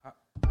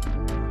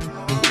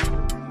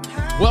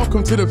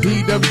Welcome to the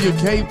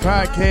PWK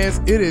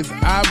podcast. It is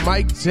I,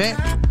 Mike Jack,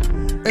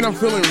 and I'm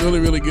feeling really,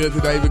 really good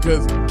today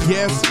because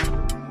guess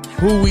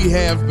who we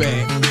have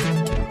back?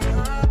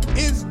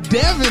 It's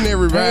Devin,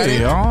 everybody.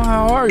 Hey, y'all,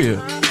 how are you?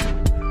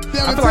 Devin,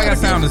 I feel like I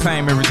sound the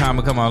same every time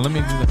I come on. Let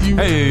me do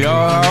that. Hey,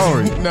 y'all, how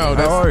are you? No,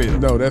 how are you?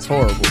 No, that's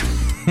horrible.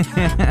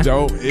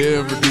 Don't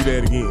ever do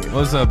that again.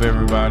 What's up,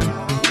 everybody?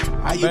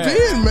 How you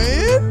been,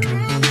 man?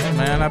 Hey,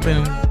 man,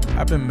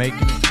 I've been making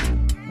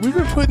it. We've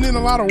been putting in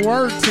a lot of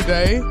work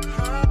today.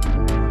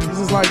 This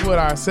is like, what,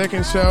 our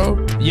second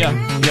show? Yeah.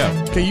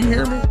 Can you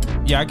hear me?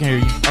 Yeah, I can hear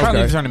you.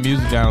 Probably need to turn the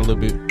music down a little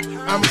bit.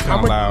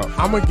 I'm loud.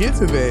 I'm going to get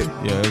to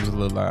that. Yeah, it was a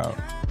little loud.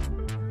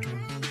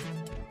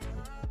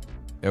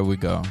 There we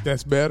go.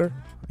 That's better?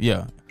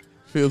 Yeah.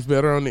 Feels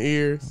better on the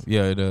ears?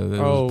 Yeah, it does. It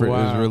wow. It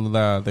was really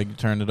loud. I think you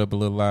turned it up a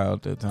little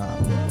loud that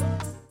time.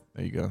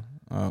 There you go.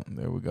 Oh,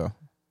 there we go.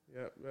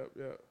 Yep.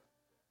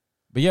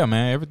 But yeah,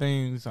 man,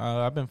 everything's,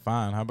 I've been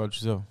fine. How about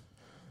yourself?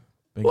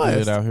 Been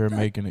Blessed. good out here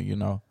making it, you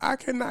know. I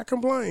cannot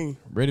complain.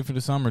 Ready for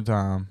the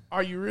summertime.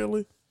 Are you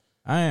really?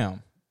 I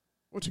am.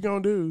 What you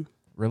gonna do?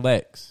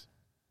 Relax.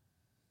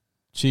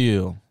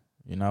 Chill,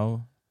 you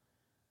know.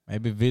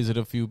 Maybe visit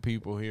a few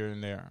people here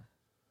and there.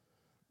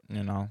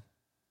 You know.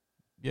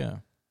 Yeah.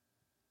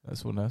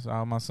 That's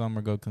all my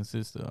summer go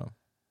consist of.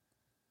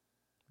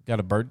 Got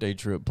a birthday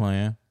trip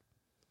planned.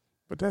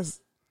 But that's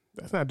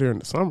not during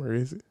the summer,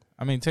 is it?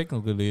 I mean,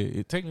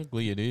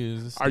 technically it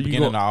is. It's Are the you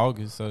beginning of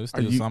August, so it's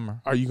still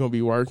summer. Are you gonna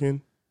be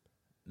working?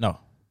 No.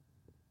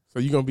 So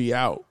you gonna be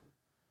out?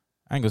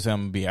 I ain't gonna say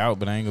I'm gonna be out,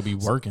 but I ain't gonna be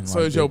working. So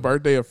is your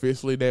birthday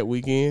officially that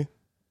weekend?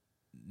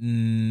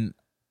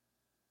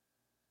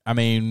 I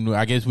mean,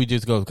 I guess we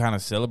just go kind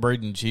of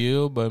celebrate and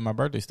chill, but my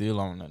birthday's still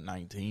on the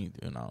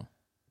 19th, you know,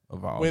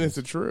 of August. When is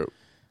the trip?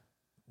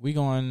 We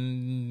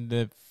going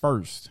the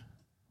first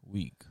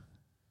week.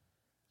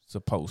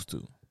 Supposed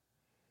to.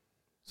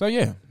 So,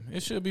 yeah,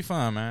 it should be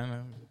fun, man.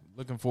 I'm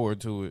looking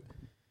forward to it.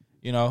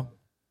 You know,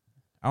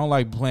 I don't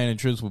like planning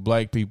trips with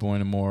black people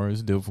anymore.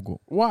 It's difficult.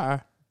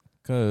 Why?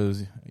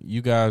 Because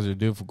you guys are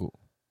difficult.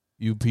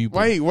 You people.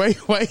 Wait. You why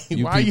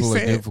are you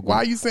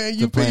saying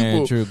you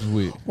people? Trips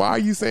with? Why are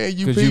you saying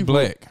you people? Because you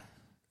black.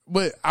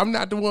 But I'm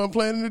not the one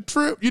planning the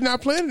trip. You're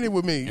not planning it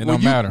with me. It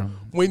don't matter.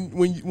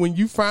 When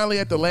you finally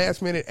at the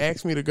last minute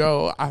asked me to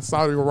go, I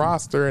saw the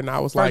roster and I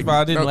was First like, of all,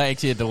 I didn't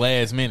ask you at the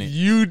last minute.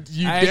 You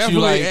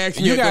definitely asked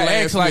me you at the got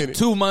last asked like minute.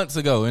 2 months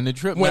ago, and the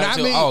trip not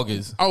till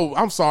August. Oh,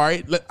 I'm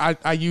sorry.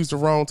 I used the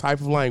wrong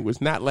type of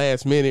language. Not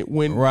last minute.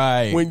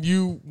 When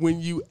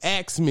you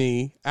asked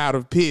me out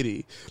of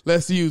pity,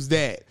 let's use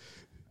that.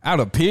 Out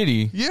of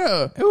pity?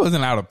 Yeah. It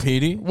wasn't out of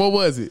pity. What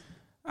was it?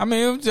 I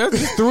mean, it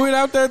just threw it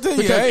out there to you.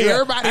 Because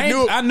everybody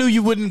knew. I knew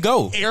you wouldn't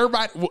go.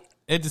 Everybody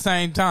at the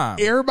same time.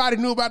 Everybody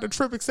knew about the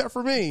trip except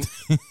for me.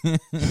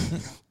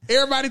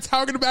 Everybody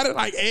talking about it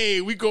like,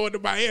 hey, we going to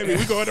Miami.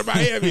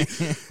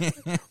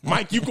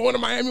 Mike, you going to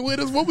Miami with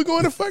us? What we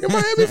going to fucking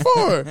Miami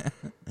for?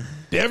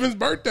 Devin's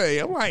birthday.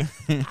 I'm like,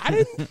 I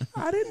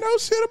didn't know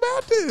shit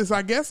about this.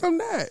 I guess I'm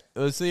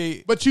not.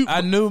 See,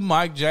 I knew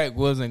Mike Jack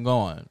wasn't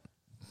going.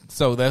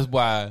 So that's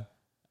why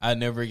I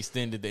never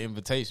extended the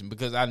invitation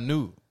because I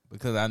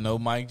know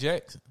Mike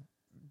Jackson.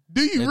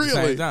 Do you really? At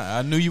the same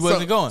time, I knew you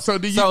wasn't going. So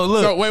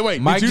look. So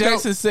wait. Mike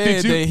Jackson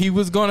said that he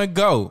was going to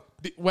go.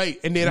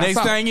 And then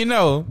next thing you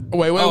know,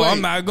 wait. I'm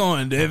not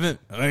going, Devin.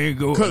 I ain't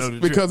going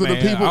because of the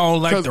people. I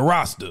don't like the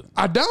roster.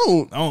 I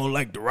don't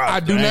like the roster. I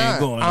do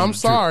not. I'm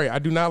sorry. I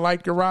do not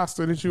like the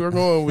roster that you are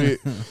going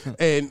with,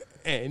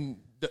 and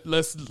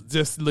let's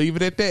just leave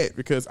it at that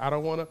because I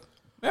don't want to.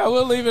 Yeah,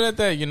 we'll leave it at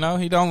that. You know,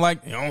 he don't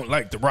like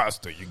the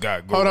roster you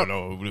got going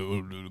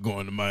on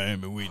going to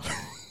Miami with you.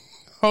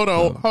 Hold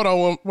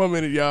on one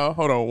minute, y'all.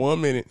 Hold on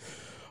 1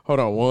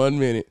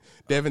 minute.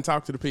 Devin,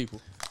 talk to the people.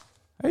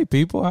 Hey,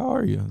 people, how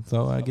are you?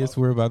 So I guess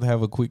we're about to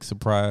have a quick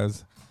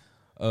surprise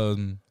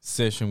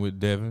session with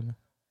Devin.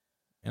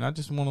 And I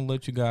just want to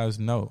let you guys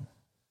know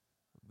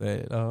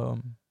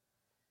that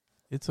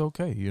it's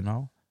okay, you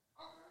know.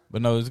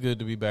 But no, it's good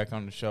to be back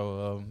on the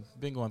show.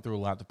 Been going through a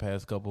lot the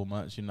past couple of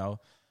months, you know.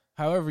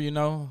 However, you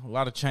know, a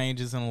lot of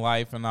changes in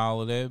life and all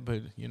of that.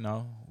 But, you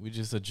know, we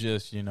just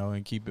adjust, you know,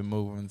 and keep it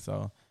moving.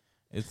 So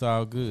it's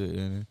all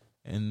good.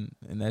 And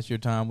that's your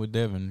time with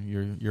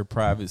Devin, your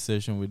private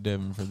session with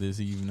Devin for this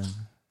evening.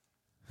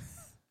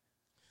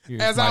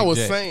 As Mike I was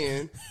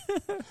saying,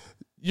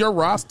 your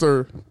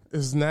roster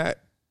is not,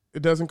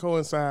 it doesn't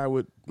coincide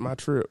with my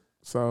trip.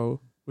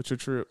 So, with your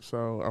trip.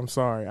 So, I'm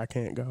sorry, I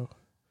can't go.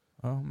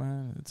 Oh,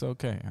 man, it's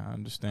okay. I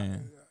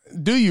understand.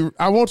 Do you?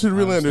 I want you to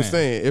really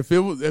understand. If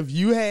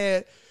you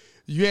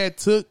had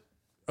took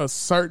a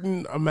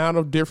certain amount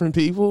of different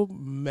people,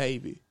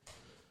 maybe.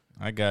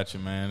 I got you,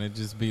 man. It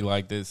just be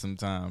like this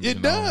sometimes.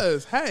 It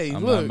does. Hey,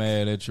 I'm look, not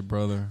mad at your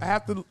brother. I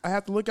have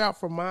to look out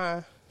for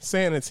my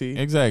sanity.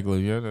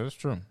 Exactly. Yeah, that's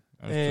true.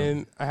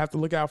 I have to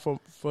look out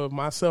for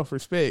my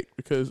self-respect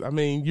because I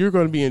mean you're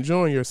going to be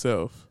enjoying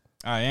yourself.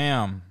 I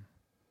am.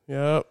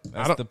 Yep.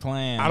 That's the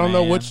plan. I don't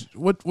know what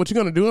you're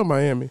going to do in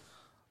Miami.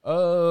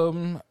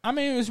 I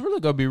mean, it's really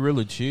gonna be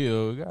really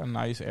chill. We got a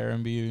nice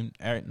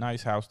Airbnb,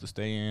 nice house to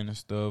stay in and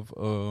stuff.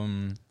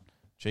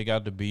 Check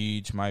out the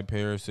beach, might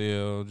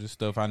parasail, just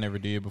stuff I never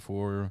did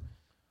before.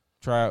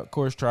 Try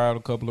out a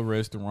couple of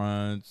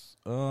restaurants.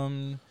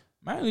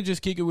 Mainly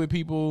just kick it with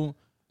people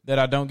that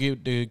I don't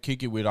get to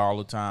kick it with all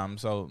the time.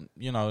 So,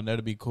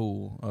 that'll be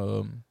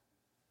cool.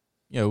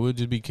 We'll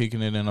just be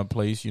kicking it in a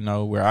place,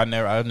 where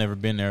I've never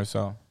been there,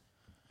 so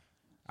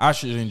I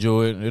should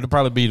enjoy it. It'll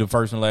probably be the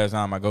first and last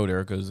time I go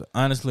there because,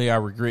 honestly, I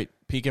regret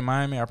picking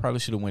Miami. I probably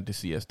should have went to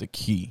Siesta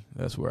Key.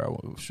 That's where I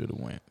should have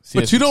went.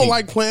 But you don't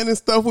like planning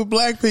stuff with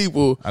black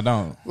people. I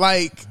don't.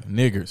 Like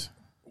niggers.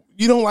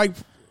 You don't like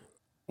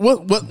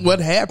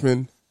what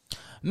happened?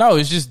 No,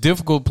 it's just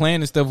difficult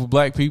planning stuff with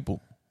black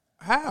people.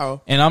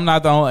 How? And I'm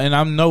not the only, and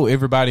I know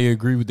everybody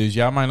agree with this.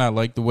 Y'all might not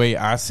like the way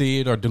I say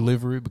it or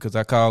deliver it because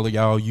I call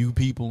y'all you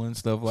people and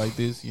stuff like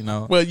this,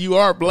 Well, you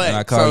are black. And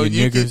I call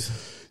you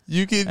niggers.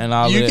 You can.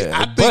 I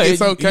think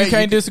it's okay. You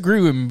can't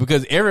disagree with me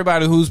because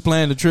everybody who's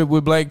planning the trip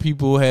with black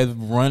people has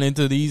run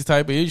into these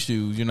type of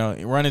issues.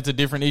 Run into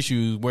different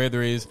issues.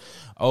 Whether it's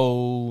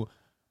we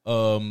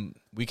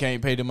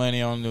can't pay the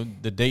money on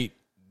the date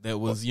that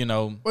was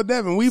Well,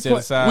 Devin, we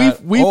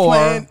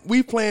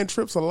plan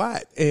trips a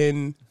lot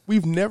and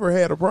we've never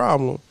had a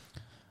problem.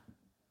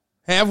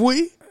 Have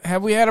we?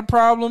 Have we had a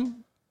problem?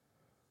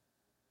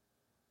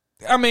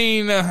 I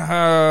mean,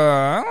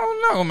 I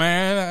don't know,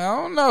 man. I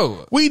don't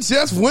know. We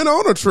just went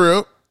on a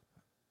trip.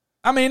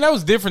 I mean, that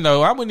was different,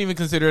 though. I wouldn't even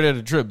consider it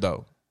a trip,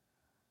 though.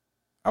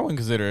 I wouldn't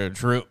consider it a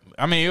trip.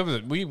 I mean, it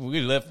was we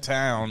left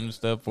town and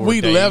stuff for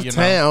a day, left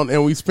town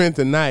and we spent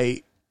the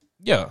night.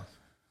 Yeah.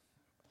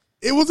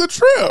 It was a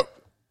trip.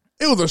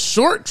 It was a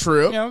short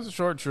trip. Yeah, it was a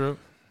short trip.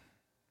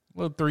 A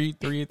little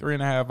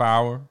 3.5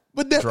 hour.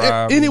 But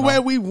anyway,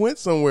 we went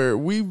somewhere.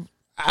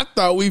 I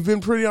thought we've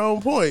been pretty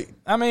on point.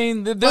 I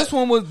mean, this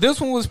one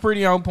was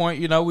pretty on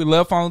point. We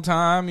left on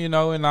time. And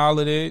all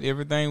of that.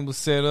 Everything was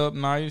set up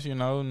nice.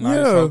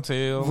 Nice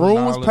hotel.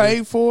 Room was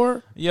paid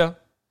for. Yeah,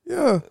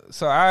 yeah.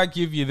 So I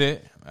give you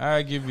that.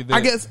 I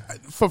guess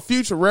for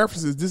future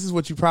references, this is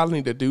what you probably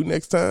need to do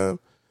next time.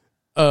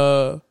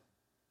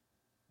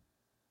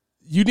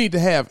 You need to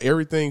have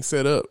everything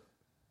set up.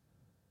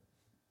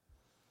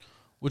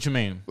 What you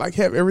mean? Like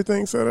have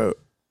everything set up.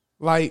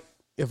 Like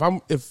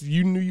if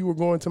you knew you were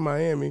going to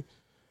Miami,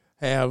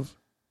 have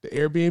the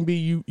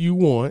Airbnb you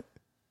want,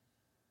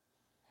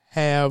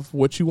 have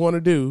what you want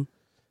to do,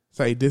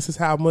 say this is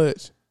how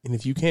much, and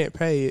if you can't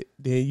pay it,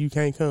 then you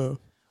can't come.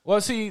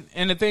 Well, see,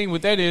 and the thing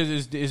with that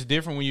is it's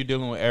different when you're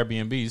dealing with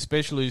Airbnb,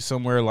 especially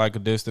somewhere like a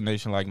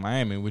destination like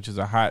Miami, which is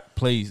a hot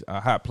place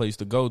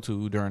to go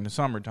to during the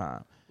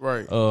summertime.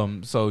 Right.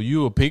 So you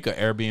will pick an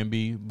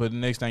Airbnb, but the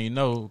next thing you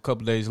know, a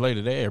couple of days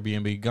later, that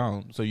Airbnb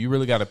gone. So you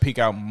really got to pick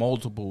out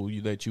multiple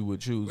that you would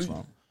choose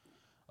from.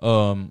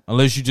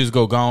 Unless you just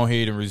go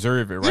ahead and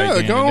reserve it right then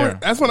and there.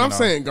 That's what I'm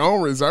saying. Go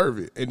and reserve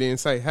it, and then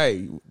say,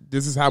 "Hey,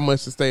 this is how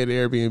much to stay at the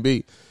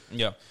Airbnb."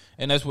 Yeah,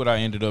 and that's what I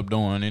ended up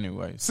doing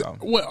anyway. So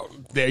well,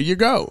 there you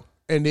go.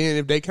 And then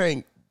if they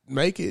can't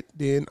make it,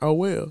 then oh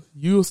well,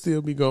 you'll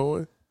still be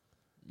going.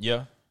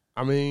 Yeah.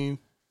 I mean,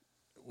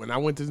 when I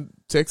went to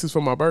Texas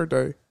for my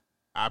birthday,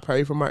 I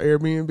paid for my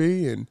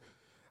Airbnb and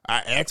I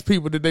asked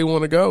people did they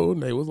want to go,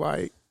 and they was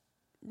like,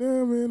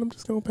 "No, man, I'm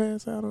just gonna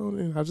pass out on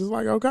it." And I was just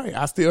like, "Okay."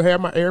 I still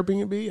had my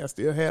Airbnb. I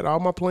still had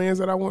all my plans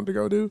that I wanted to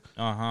go do.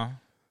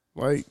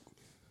 Like,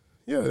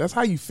 yeah, that's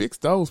how you fix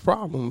those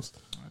problems.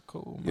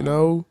 Cool.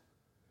 Man.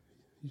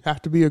 You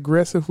have to be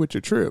aggressive with your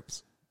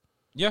trips.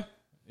 Yeah,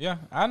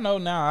 I know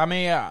now. I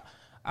mean,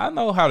 I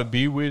know how to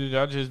be with it.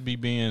 I just be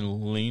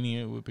being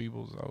lenient with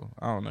people. So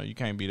I don't know. You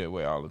can't be that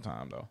way all the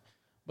time, though.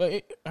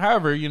 But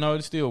however,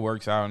 it still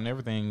works out, and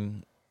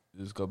everything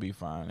is gonna be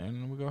fine,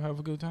 and we're gonna have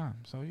a good time.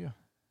 So yeah.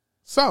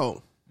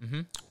 So,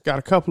 got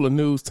a couple of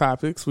news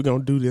topics. We're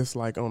gonna do this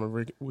like on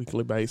a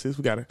weekly basis.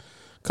 We got a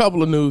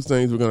couple of news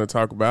things we're gonna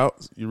talk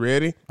about. You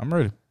ready? I'm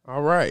ready.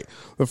 All right.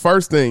 The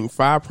first thing: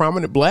 5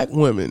 prominent black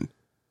women,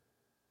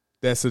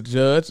 that's a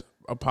judge,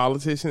 a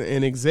politician,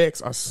 and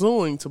execs, are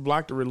suing to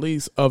block the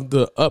release of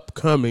the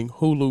upcoming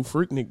Hulu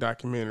Freaknik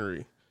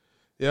documentary.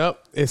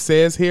 Yep. It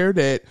says here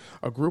that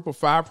a group of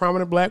 5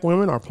 prominent black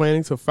women are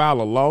planning to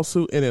file a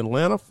lawsuit in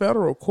Atlanta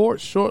federal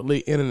court shortly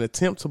in an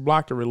attempt to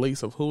block the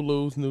release of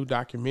Hulu's new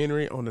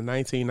documentary on the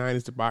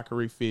 1990s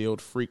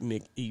debauchery-filled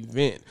Freaknik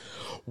event.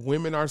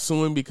 Women are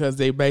suing because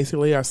they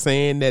basically are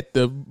saying that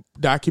the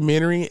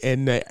documentary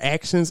and the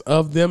actions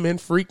of them in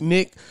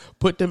Freaknik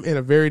put them in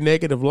a very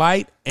negative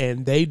light,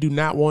 and they do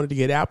not want it to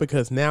get out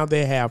because now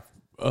they have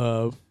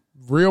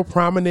real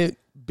prominent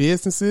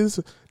businesses,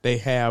 they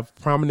have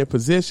prominent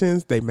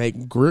positions, they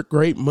make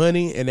great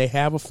money, and they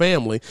have a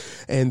family,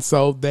 and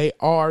so they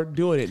are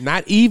doing it.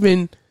 Not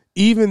even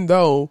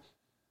though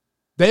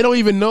they don't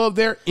even know if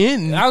they're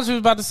in. I was just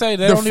about to say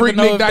they the don't even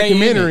know Freaknik if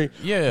documentary.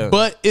 They in it. Yeah,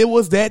 but it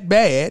was that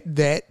bad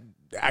that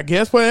I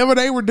guess whatever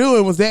they were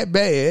doing was that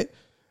bad,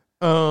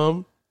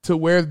 to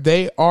where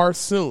they are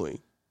suing.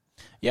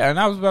 Yeah, and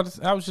I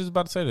was just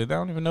about to say that they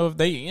don't even know if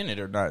they in it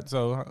or not.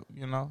 So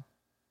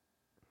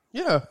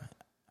Yeah.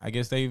 I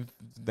guess they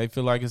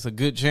feel like it's a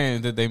good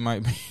chance that they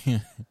might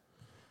be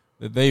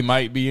that they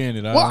might be in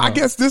it. I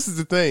guess this is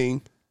the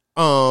thing.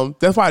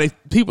 That's why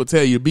people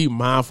tell you to be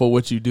mindful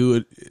what you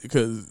do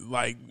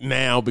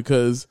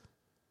because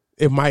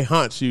it might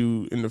haunt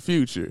you in the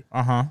future.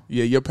 Yeah,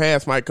 your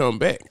past might come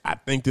back. I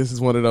think this is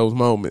one of those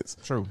moments.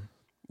 True.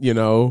 You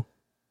know,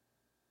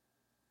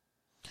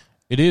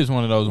 it is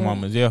one of those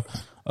moments. Yeah.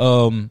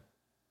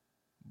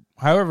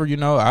 However,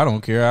 I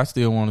don't care. I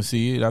still want to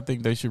see it. I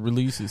think they should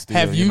release it still.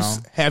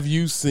 Have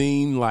you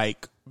seen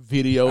like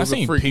videos? I've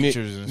seen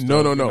pictures and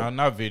stuff. No.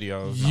 Not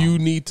videos. You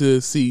need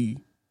to see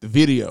the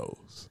videos.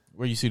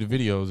 Where you see the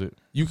videos at?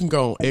 You can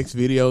go on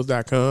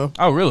xvideos.com.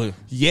 Oh, really?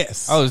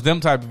 Yes. Oh, it's them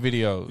type of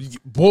videos.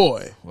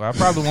 Boy. Well, I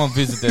probably won't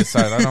visit that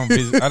site. I don't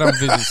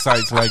visit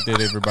sites like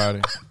that,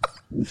 everybody.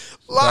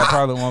 So I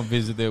probably won't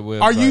visit that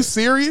website. Are you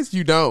serious?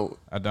 You don't.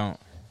 I don't.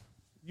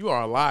 You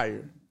are a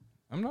liar.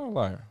 I'm not a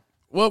liar.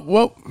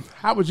 Well,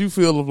 how would you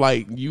feel if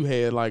like you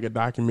had like a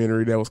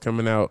documentary that was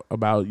coming out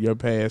about your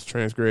past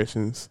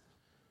transgressions?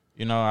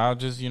 I'll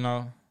just, You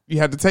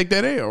had to take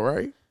that L,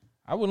 right?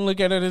 I wouldn't look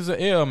at it as an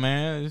L,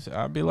 man.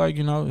 I'd be like,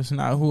 it's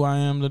not who I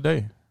am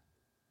today.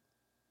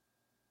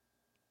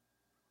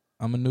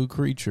 I'm a new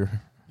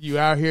creature. You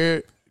out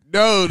here?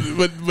 No,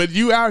 but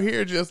you out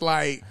here just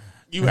like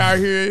you out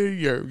here.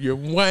 Your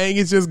wang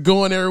is just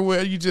going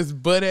everywhere. You just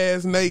butt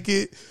ass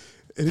naked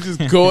and it's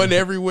just going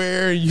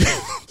everywhere. And you,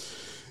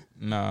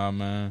 nah,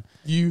 man.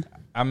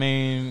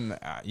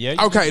 Yeah.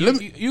 Okay.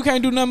 You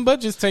can't do nothing but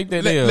just take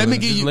that L. Let me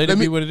give you. Let it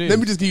be what it is. Let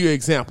me just give you an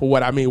example.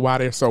 What I mean, why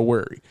they're so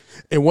worried.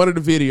 In one of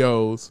the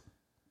videos,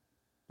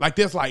 like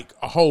there's like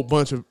a whole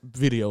bunch of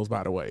videos,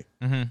 by the way,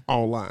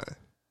 online.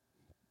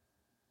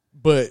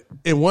 But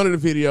in one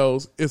of the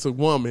videos, it's a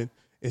woman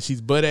and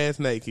she's butt ass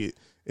naked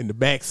in the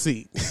back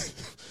seat,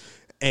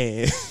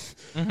 and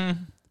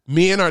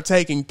men are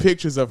taking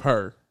pictures of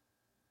her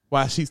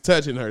while she's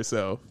touching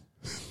herself.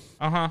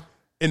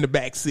 In the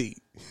back seat.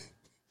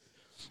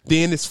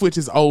 Then it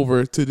switches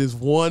over to this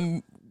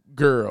one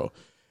girl,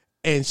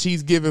 and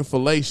she's giving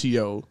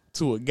fellatio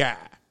to a guy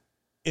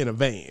in a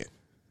van.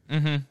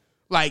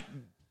 Like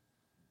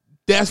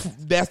that's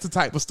the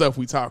type of stuff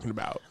we talking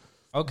about.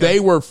 Okay, they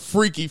were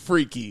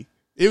freaky.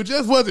 It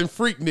just wasn't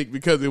freaknik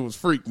because it was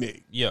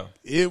freaknik. Yeah,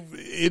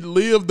 it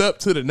lived up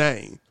to the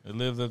name. It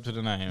lived up to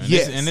the name. And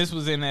yes, this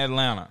was in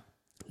Atlanta.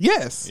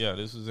 Yes, yeah,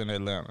 this was in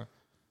Atlanta.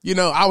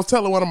 I was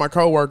telling one of my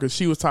coworkers,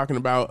 she was talking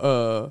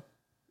about,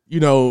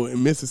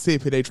 in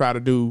Mississippi, they try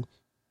to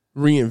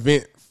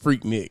reinvent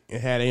Freaknik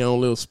and had their own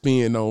little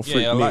spin on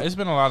Freaknik. Yeah, it's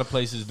been a lot of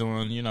places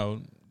doing,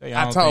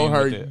 I told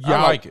her,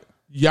 I like it.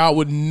 Y'all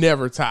would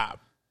never top.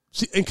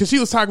 Because she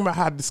was talking about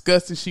how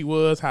disgusted she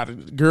was, how the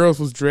girls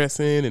was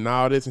dressing and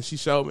all this, and she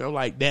showed me. I'm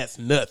like, that's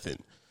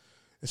nothing.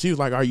 And she was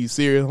like, are you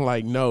serious? I'm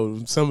like,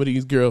 no. Some of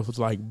these girls was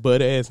like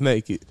butt-ass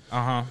naked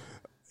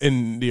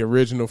in the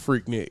original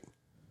Freaknik.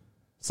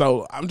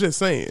 So I'm just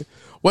saying,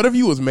 what if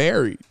you was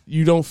married?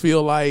 You don't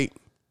feel like...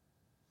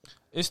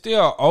 It's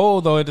still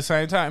old, though, at the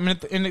same time. I mean,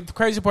 and the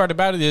crazy part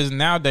about it is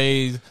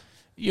nowadays,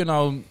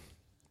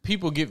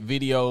 people get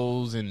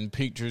videos and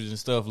pictures and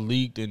stuff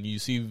leaked, and you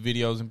see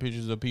videos and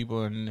pictures of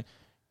people, and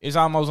it's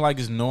almost like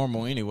it's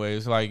normal anyway.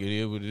 It's like it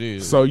is what it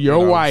is. So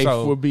your wife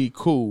would be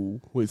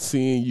cool with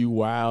seeing you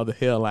wild the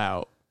hell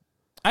out.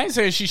 I ain't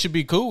saying she should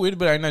be cool with it,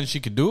 but ain't nothing she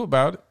could do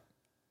about it.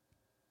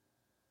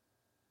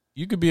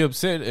 You could be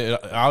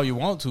upset all you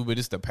want to, but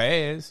it's the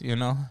past,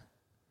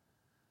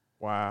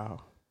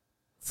 Wow.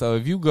 So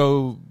if you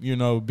go,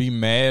 be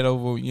mad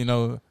over,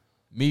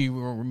 me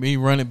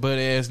running butt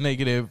ass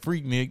naked at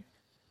Freaknik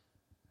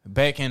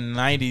back in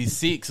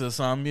 '96 or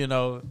something,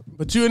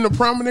 But you're in a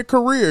prominent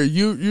career.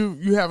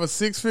 You have a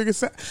 6-figure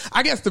salary.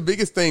 I guess the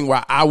biggest thing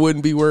why I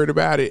wouldn't be worried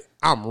about it,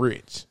 I'm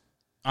rich.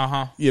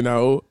 I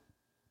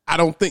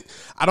don't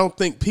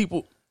think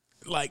people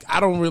I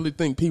don't really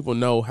think people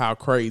know how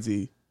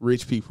crazy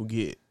rich people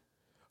get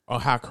or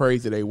how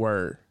crazy they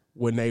were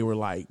when they were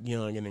like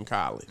young and in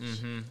college.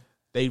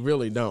 They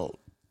really don't.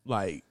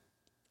 Like,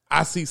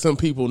 I see some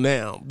people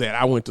now that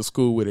I went to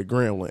school with at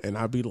Grambling, and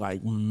I'd be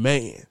like,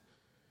 man,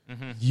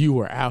 you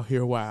were out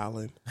here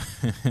wilding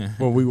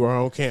when we were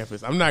on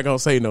campus. I'm not gonna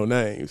say no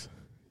names.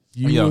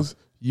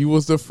 You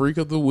was the freak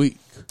of the week.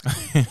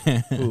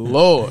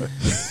 Lord.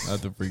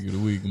 Not the freak of the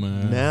week,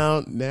 man.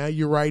 Now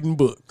you're writing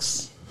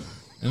books.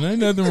 And ain't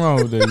nothing wrong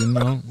with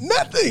that,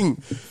 Nothing.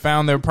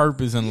 Found their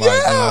purpose in life.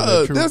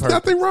 Yeah, there's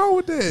nothing wrong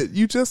with that.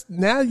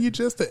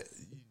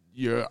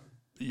 You're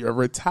a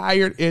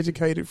retired,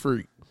 educated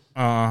freak.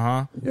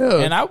 Yeah.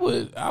 And I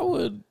would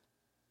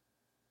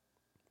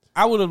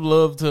have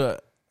loved to.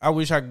 I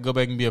wish I could go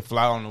back and be a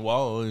fly on the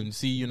wall and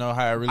see, how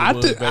I really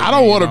was. I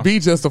don't want to be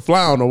just a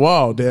fly on the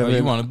wall, Devin. Oh,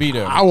 you want to be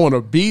there. I want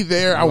to be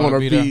there. I want to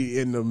be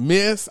in the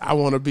mist. I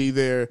want to be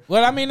there.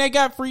 Well, I mean, they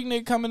got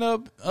Freaknik coming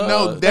up.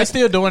 No, they're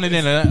still doing it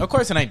in Atlanta. Of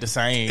course, it ain't the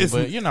same,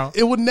 but,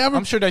 It would never.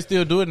 I'm sure they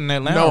still do it in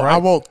Atlanta, No, right? I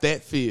want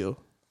that feel.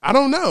 I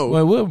don't know.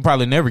 Well, we'll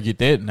probably never get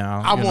that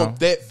now. I want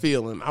that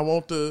feeling. I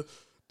want the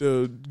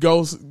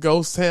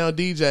Ghost Town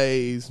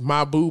DJs,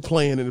 My Boo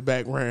playing in the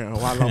background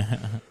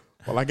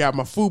while I got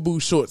my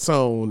FUBU shorts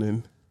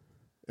on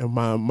and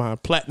my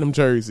platinum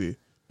jersey.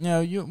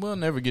 Yeah, we'll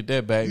never get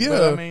that back. Yeah,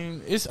 but, I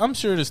mean, I'm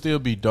sure it'll still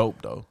be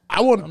dope though.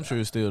 I'm sure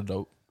it's still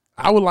dope.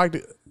 It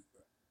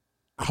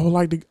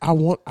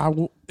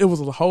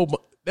was a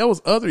whole. There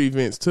was other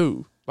events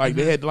too. Like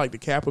they had like the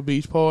Kappa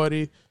Beach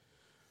party.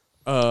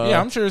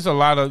 Yeah, I'm sure it's a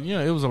lot of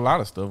it was a lot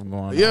of stuff going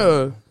on.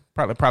 Yeah,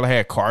 probably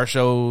had car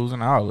shows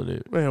and all of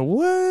it. Man,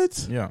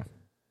 what? Yeah,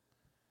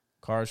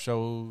 car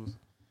shows.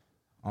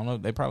 I don't know.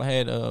 They probably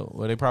had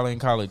they probably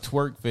didn't call it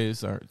twerk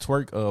fest or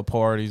twerk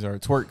parties or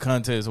twerk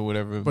contests or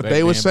whatever. But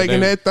they was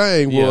shaking that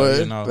thing,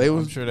 boy.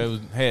 I'm sure they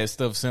had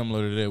stuff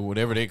similar to that,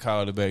 whatever they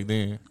called it back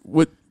then.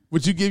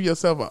 Would you give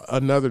yourself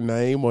another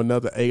name or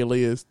another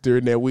alias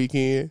during that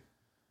weekend?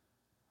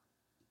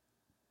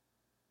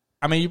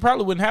 I mean, you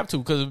probably wouldn't have to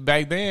because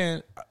back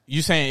then,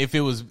 you saying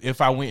if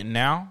I went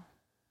now?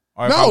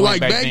 Or no,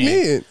 like back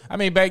then. I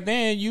mean, back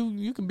then,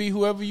 you can be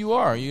whoever you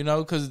are,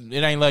 because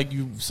it ain't like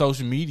you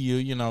social media,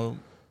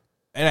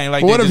 It ain't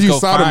like what they if just you go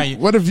saw find them, you.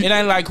 What if you, it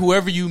ain't like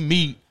whoever you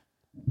meet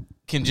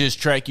can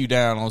just track you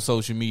down on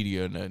social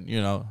media or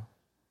nothing,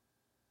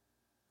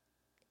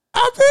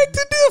 I beg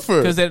to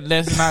differ. Because that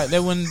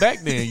wasn't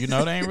back then,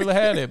 They ain't really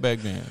had that back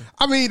then.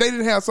 I mean, they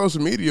didn't have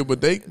social media, but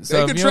they could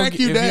track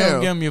you down. If you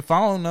don't give them your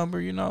phone number,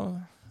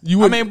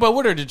 but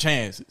what are the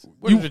chances?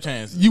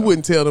 You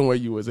wouldn't tell them where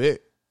you was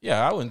at.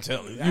 Yeah, I wouldn't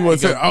tell them. You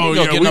wouldn't say, "Oh,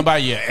 yeah, get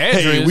nobody your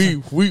address." Hey,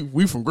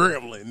 we from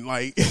Gremlin,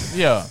 like.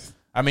 Yeah,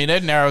 I mean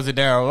that narrows it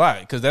down a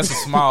lot because that's a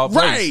small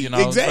place,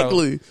 right?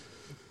 Exactly.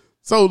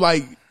 So,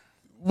 like,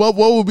 what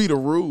would be the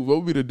rules? What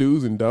would be the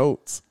do's and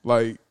don'ts?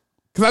 Like,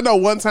 because I know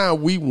one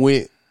time we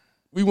went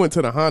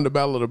to the Honda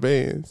Battle of the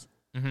Bands,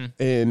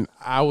 and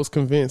I was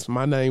convinced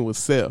my name was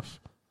Seth.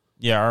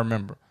 Yeah, I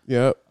remember.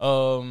 Yep.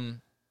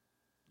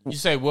 You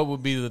say what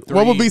would be the three?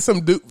 What would be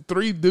some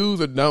three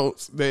do's or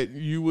don'ts that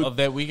you would of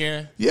that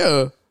weekend?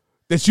 Yeah,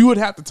 that you would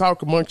have to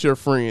talk amongst your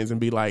friends and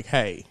be like,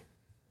 "Hey."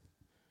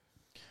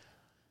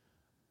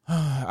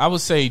 I would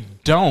say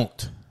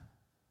don't.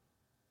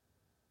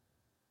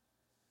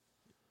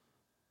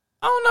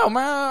 I don't know,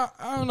 man.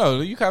 I don't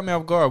know. You caught me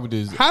off guard with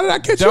this. How did I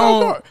catch you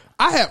off guard?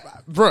 I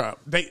have, bro.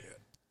 They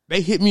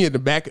hit me at the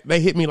back. They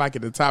hit me like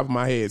at the top of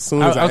my head as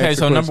soon as I asked the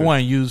question. Number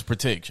one, use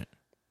protection.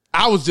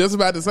 I was just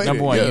about to say number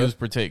that. One, use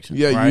protection.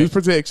 Yeah, right? use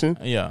protection.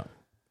 Yeah.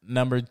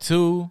 Number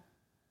two,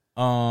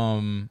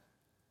 I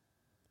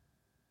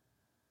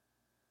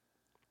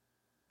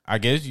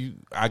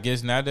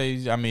guess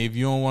nowadays, I mean, if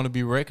you don't want to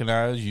be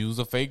recognized, use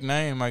a fake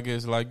name. I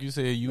guess, like you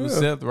said, you was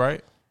Seth,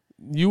 right?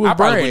 You was I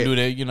probably Brad.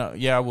 wouldn't do that.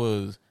 Yeah, I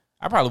was.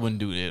 I probably wouldn't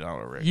do that on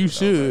a regular. You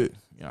should.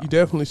 You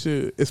definitely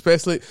should.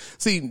 Especially,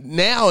 see,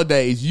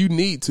 nowadays you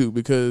need to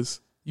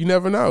because you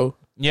never know.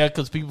 Yeah,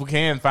 because people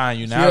can find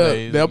you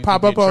nowadays. Yeah, they'll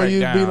pop up on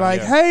you and be like,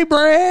 "Hey,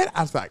 Brad."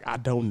 I was like, I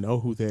don't know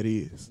who that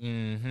is.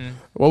 Mm-hmm.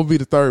 What would be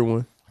the third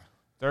one?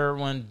 Third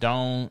one,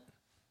 don't.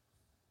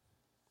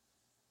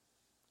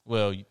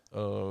 Well,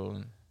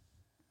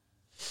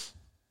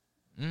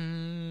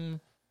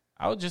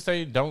 I would just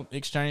say don't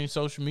exchange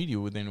social media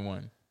with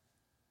anyone.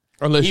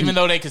 Even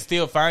though they can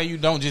still find you,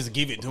 don't just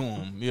give it to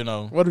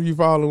them, What if you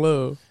fall in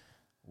love?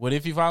 What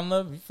if you fall in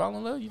love? You fall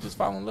in love, you just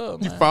fall in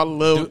love, man. You fall in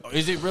love.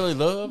 Is it really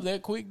love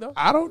that quick, though?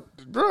 I don't,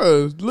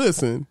 bro,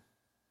 listen.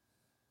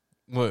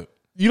 What?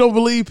 You don't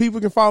believe people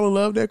can fall in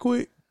love that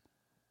quick?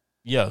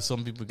 Yeah,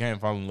 some people can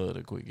fall in love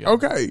that quick. Yeah.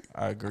 Okay.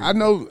 I agree. I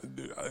know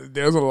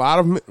there's a lot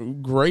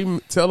of great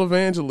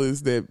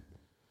televangelists that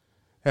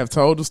have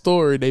told the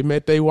story. They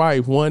met their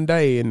wife one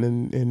day, and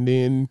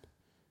then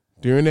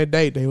during that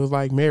date, they was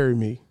like, "Marry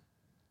me."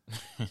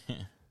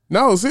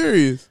 No,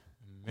 serious.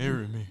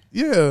 Marry me.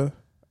 Yeah.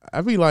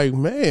 I'd be like,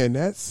 man,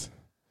 that's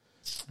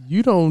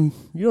you don't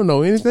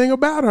know anything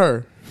about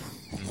her.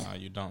 No,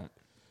 you don't.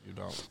 You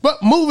don't.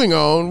 But moving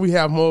on, we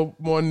have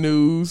more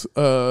news.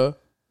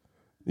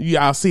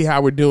 Y'all see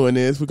how we're doing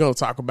this. We're gonna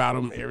talk about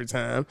them every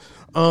time.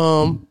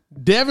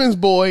 Devin's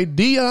boy,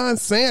 Deion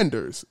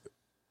Sanders.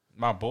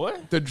 My boy?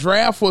 The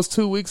draft was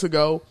 2 weeks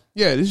ago.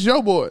 Yeah, this is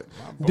your boy.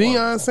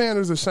 Deion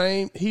Sanders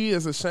He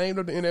is ashamed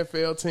of the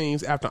NFL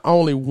teams after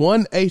only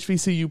one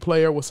HBCU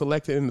player was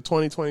selected in the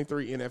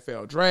 2023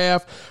 NFL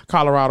draft.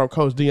 Colorado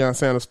coach Deion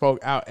Sanders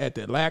spoke out at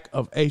the lack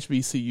of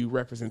HBCU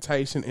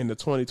representation in the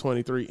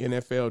 2023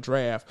 NFL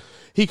draft.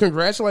 He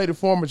congratulated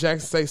former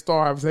Jackson State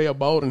star Isaiah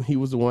Bolden. He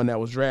was the one that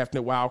was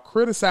drafted, while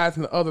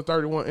criticizing the other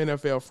 31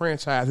 NFL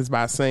franchises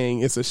by saying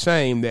it's a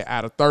shame that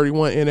out of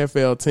 31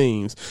 NFL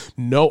teams,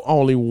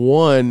 only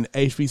one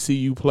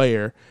HBCU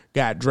player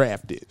got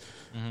drafted.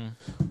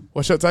 Mm-hmm.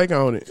 What's your take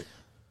on it?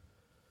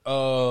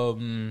 I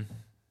mean,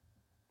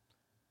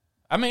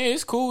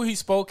 it's cool he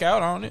spoke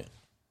out on it.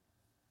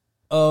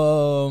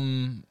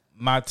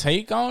 My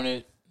take on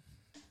it,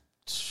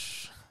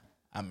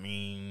 I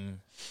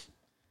mean,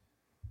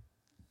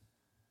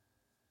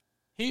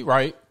 he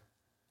right.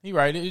 I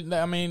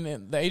mean,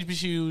 the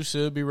HBCU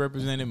should be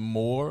represented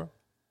more,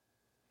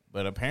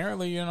 but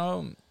apparently,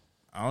 I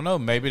I don't know.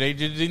 Maybe they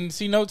just didn't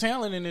see no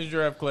talent in this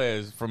draft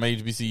class from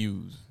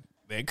HBCUs.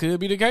 That could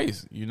be the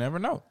case. You never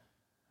know.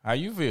 How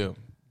you feel?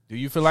 Do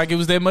you feel like it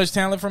was that much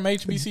talent from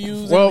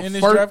HBCUs in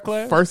this draft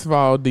class? First of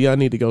all, Deion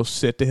need to go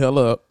shut the hell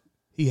up.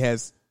 He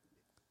has.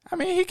 I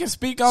mean, he can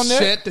speak on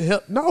that. Shut the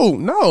hell.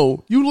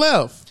 No. You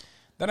left.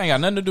 That ain't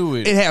got nothing to do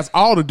with it. It has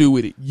all to do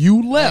with it.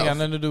 You left. That ain't got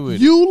nothing to do with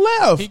it. You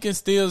left. He can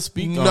still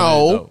speak on it,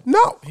 though.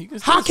 No.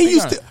 How can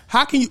you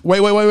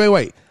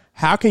wait.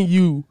 How can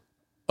you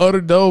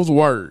utter those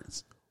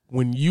words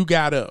when you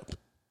got up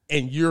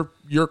and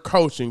you're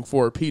coaching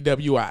for a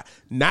PWI?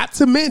 Not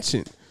to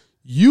mention,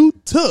 you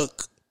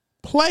took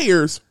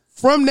players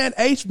from that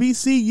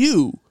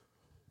HBCU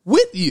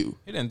with you.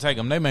 He didn't take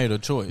them. They made a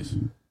choice.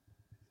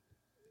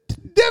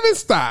 Devin,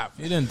 stop.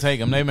 He didn't take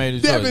them. They made a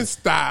choice. Devin,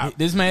 stop.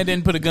 This man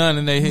didn't put a gun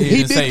in their head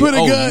He and didn't say, put a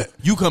gun.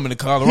 You coming to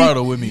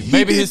Colorado with me. he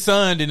Maybe did. his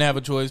son didn't have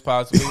a choice,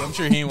 possibly. I'm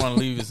sure he didn't want to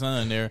leave his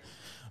son there.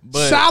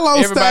 But Shiloh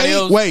everybody stayed.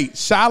 else, Wait,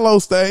 Shiloh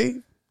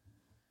stayed.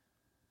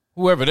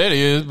 whoever that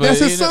is. But That's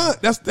his son.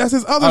 That's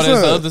his other son.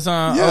 That's the other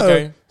son? Yeah.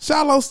 Okay.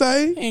 Shiloh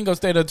stayed. He ain't going to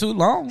stay there too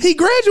long. He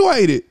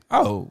graduated.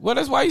 Oh, well,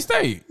 that's why he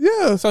stayed.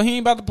 Yeah. So he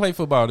ain't about to play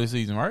football this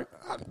season, right?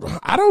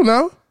 I don't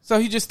know. So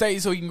he just stayed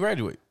so he can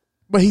graduate.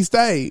 But he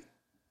stayed.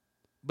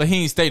 But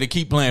he ain't stay to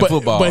keep playing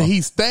football. But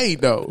he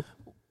stayed, though.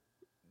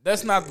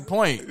 That's not the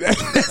point.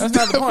 That's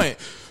not the point.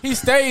 He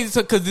stayed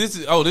because this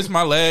is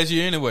my last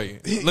year anyway.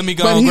 Let me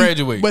go and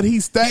graduate. But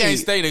he stayed. He ain't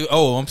stayed.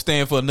 I'm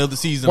staying for another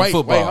season of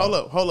football.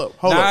 Wait, hold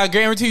up. I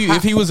guarantee you,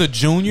 if he was a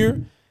junior,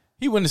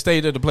 he wouldn't have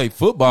stayed there to play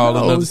football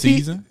another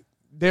season.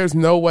 There's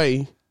no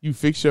way you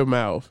fix your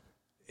mouth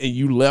and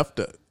you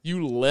left us.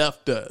 You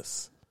left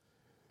us.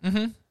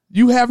 Mm-hmm.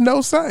 You have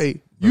no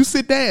say. You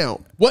sit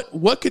down.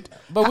 What could?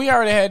 But we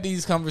already had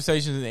these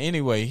conversations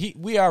anyway.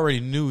 We already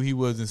knew he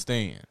wasn't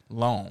staying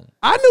long.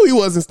 I knew he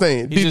wasn't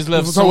staying. He just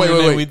left sooner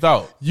than we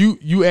thought.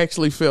 You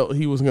actually felt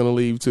he was going to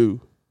leave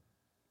too.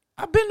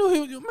 I've been to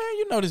him, man.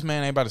 You know this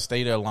man ain't about to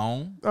stay there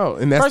long. Oh,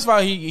 and that's, first of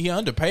all, he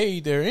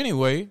underpaid there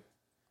anyway.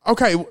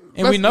 Okay,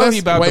 and we know he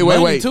about the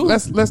money too.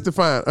 Let's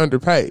define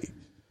underpaid.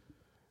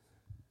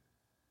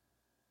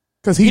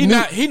 Because he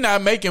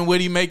not making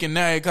what he making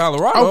now in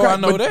Colorado. Okay, I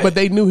know that, but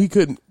they knew he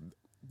couldn't.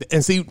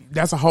 And see,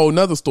 that's a whole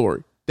nother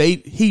story.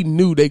 He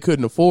knew they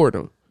couldn't afford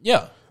him.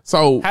 Yeah.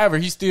 So, however,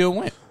 he still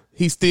went.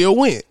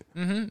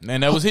 Mm-hmm.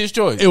 And that was his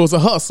choice. It was a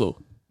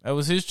hustle. That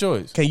was his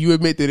choice. Can you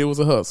admit that it was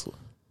a hustle?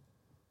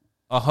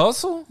 A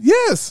hustle?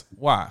 Yes.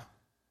 Why?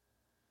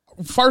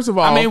 First of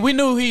all, I mean, we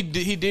knew he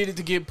did it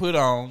to get put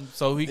on,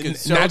 so he could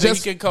show that he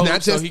could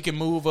coach, so he can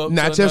move up to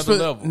another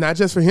level. Not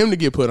just for him to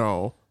get put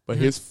on, but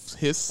his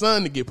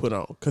son to get put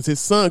on, because his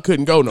son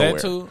couldn't go nowhere.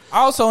 That too.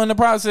 Also in the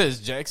process,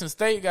 Jackson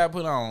State got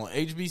put on.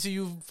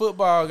 HBCU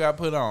football got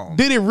put on.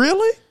 Did it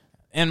really?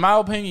 In my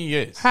opinion,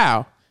 yes.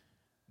 How?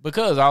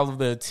 Because all of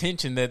the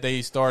attention that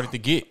they started to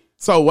get.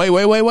 So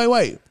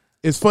wait.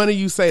 It's funny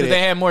you say that.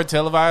 They had more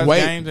televised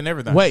games and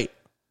everything. Wait.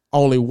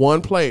 Only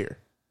one player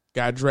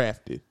got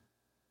drafted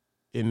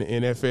in the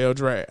NFL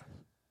draft.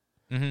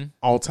 Mm-hmm.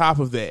 On top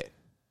of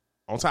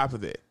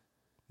that,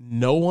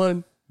 no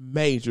one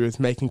major is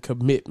making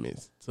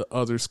commitments to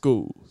other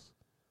schools.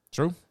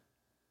 True.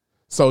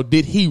 So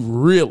did he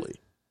really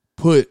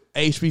put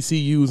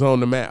HBCUs on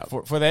the map?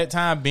 For that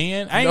time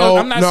being?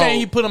 I'm not saying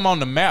he put them on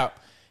the map.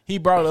 He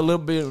brought a little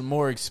bit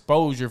more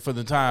exposure for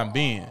the time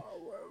being.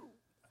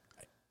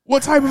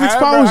 What type of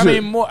exposure? I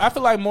mean, I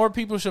feel like more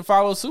people should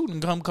follow suit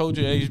and come coach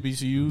at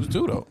HBCUs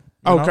too, though.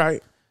 Okay. Know?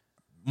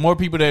 More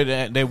people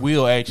that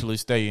will actually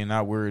stay and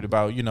not worried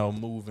about,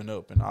 moving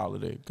up and all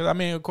of that. Because, I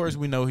mean, of course,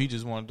 we know he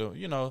just wanted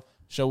to,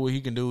 show what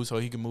he can do so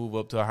he can move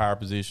up to a higher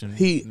position.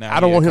 I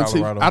don't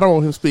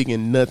want him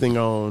speaking nothing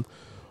on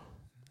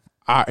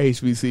our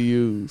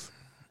HBCUs.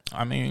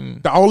 I mean,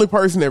 the only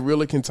person that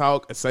really can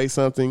talk and say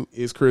something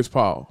is Chris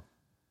Paul.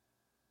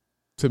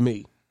 To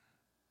me,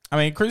 I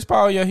mean, Chris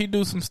Paul, he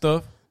do some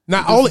stuff. Wait.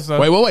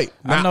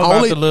 I know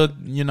about the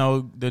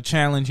little, the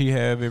challenge he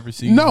have every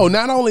season. No,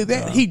 not only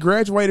that, he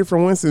graduated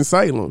from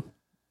Winston-Salem.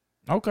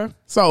 Okay,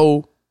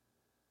 so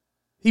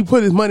he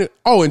put his money.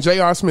 Oh, and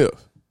J.R.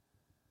 Smith.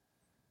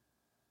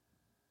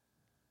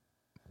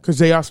 Because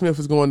J.R. Smith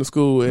is going to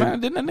school. Man,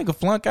 didn't that nigga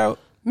flunk out?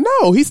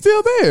 No, he's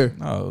still there.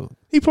 Oh.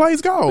 He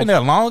plays golf. Been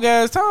that long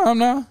ass time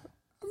now.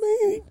 I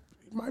mean,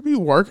 he might be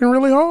working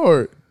really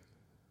hard.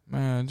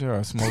 Man,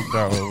 J.R. smoked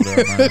out over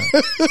there, man.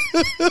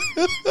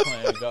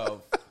 Playing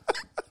golf.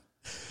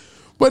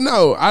 But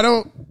no, I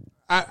don't.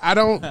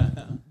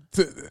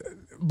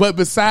 But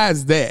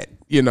besides that,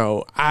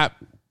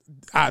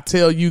 I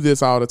tell you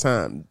this all the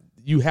time.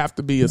 You have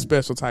to be a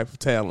special type of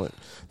talent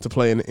to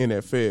play in the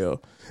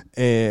NFL.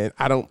 And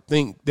I don't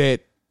think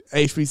that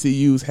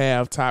HBCUs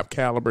have top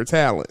caliber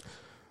talent.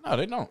 No,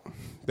 they don't.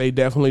 They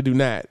definitely do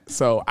not.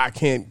 So I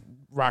can't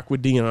rock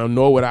with Deion,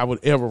 nor would I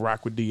ever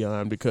rock with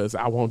Deion, because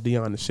I want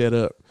Deion to shut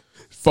up.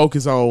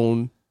 Focus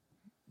on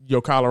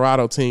your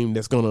Colorado team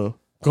that's gonna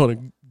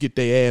get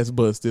their ass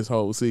bust this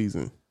whole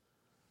season.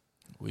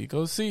 We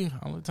go see.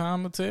 Only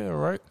time will tell,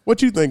 right?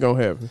 What you think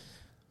gonna happen?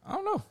 I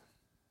don't know.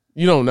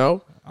 You don't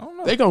know? I I don't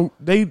know.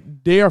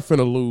 They are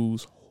finna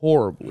lose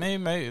horribly.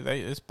 Maybe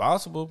it's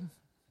possible.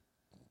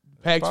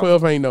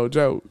 Pac-12 ain't no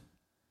joke.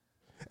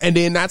 And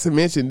then not to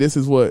mention, this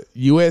is what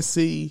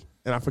USC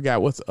and I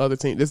forgot what's the other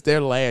team. This is their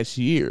last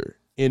year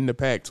in the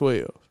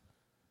Pac-12. I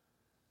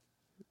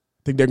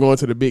think they're going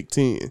to the Big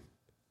Ten.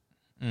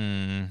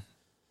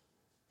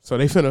 So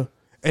they finna,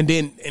 and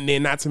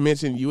then not to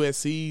mention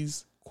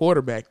USC's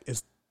quarterback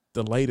is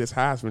the latest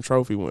Heisman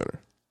Trophy winner.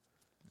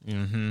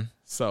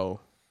 So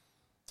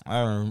I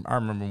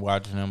remember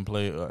watching him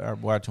play,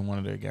 watching one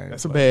of their games.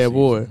 That's a bad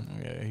boy.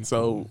 Yeah.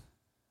 So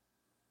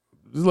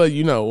just let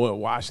you know what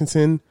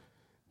Washington.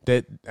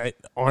 That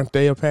aren't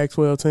they a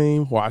Pac-12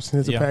 team?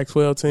 Washington's a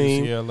Pac-12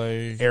 team.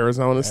 UCLA,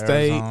 Arizona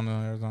State.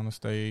 Arizona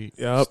State.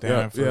 Yep.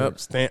 Stanford.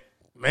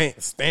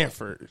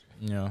 Stanford.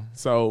 Yeah.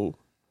 So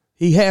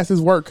he has his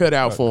work cut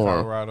out for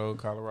him.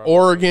 Colorado.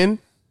 Oregon.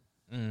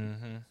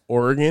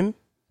 Oregon.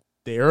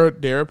 They're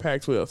a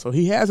Pac-12. So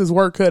he has his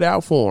work cut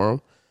out for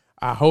him.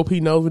 I hope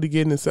he knows what he's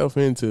getting himself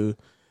into.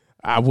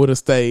 I would have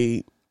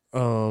stayed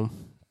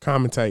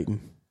commentating.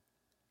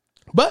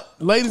 But,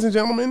 ladies and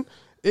gentlemen,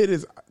 it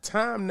is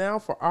time now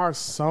for our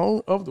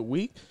song of the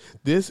week.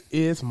 This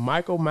is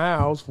Michael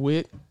Miles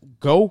with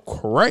Go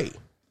Cray.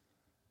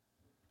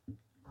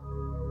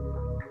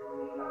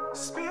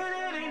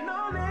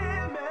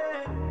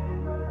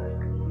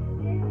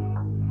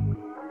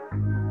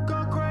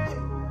 Go cray,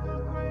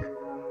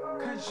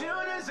 'cause you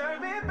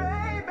deserve it,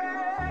 baby.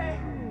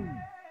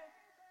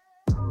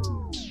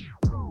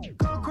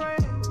 Go cray,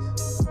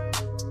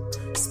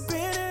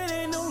 spinning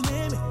ain't no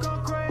limit.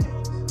 Go cray,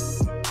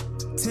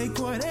 take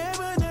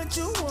whatever that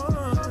you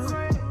want.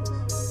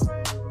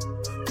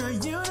 Girl,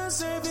 you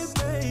deserve it,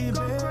 baby.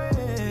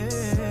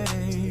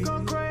 Go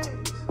cray,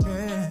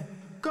 yeah.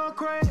 Go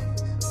cray,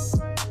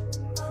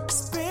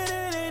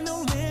 spinning ain't no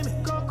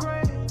limit. Go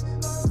cray,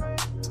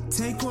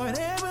 take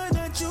whatever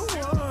that you want.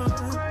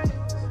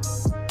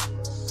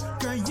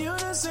 Girl, you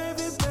deserve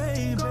it,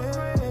 baby.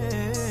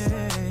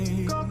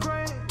 Go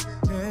cray,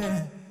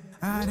 yeah.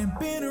 I done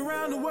been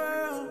around the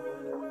world.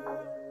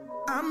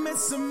 I met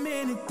so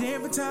many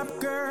different type of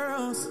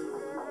girls,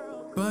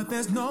 but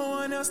there's no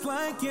one else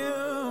like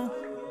you.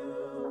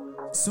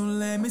 So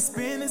let me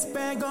spin this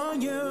bag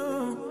on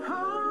you.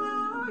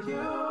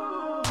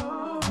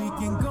 We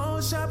can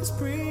go shopping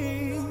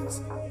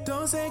sprees.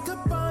 Don't take a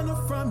bundle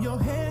from your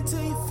head to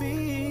your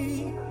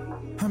feet.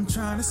 I'm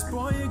trying to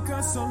spoil you,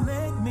 girl, so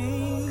let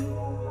me.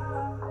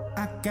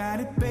 I got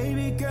it,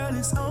 baby girl,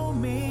 it's on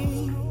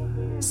me.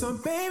 So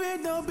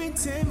baby, don't be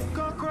timid,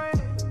 go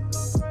crazy.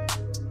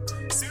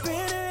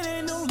 Spinning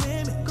ain't no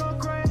limit, go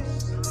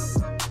crazy.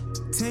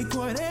 Take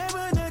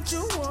whatever that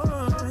you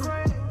want.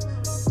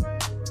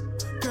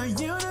 Girl,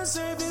 you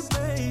deserve it,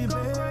 baby.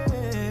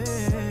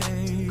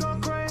 Go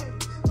crazy,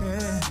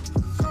 yeah.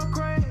 Go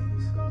crazy.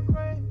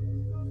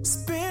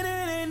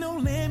 Spinning ain't no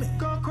limit,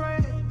 go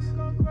crazy.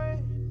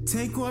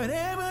 Take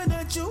whatever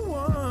that you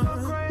want.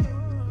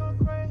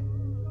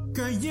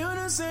 Girl, you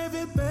deserve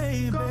it,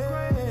 baby.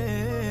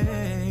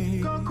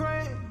 Go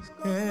crazy,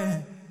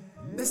 yeah.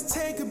 Let's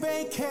take a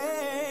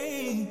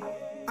vacay.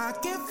 I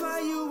can fly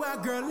you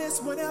out, girl, it's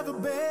whatever,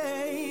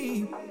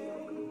 babe.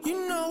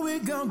 You know we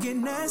gon' get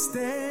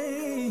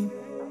nasty.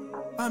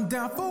 I'm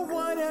down for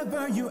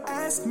whatever you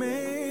ask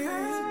me.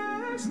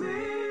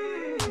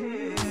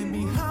 Let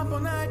me hop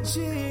on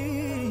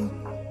IG.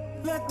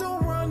 Let the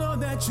world know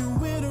that you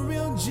with a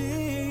real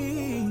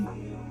G.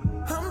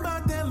 I'm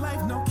about that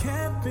life, no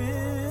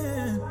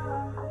capping.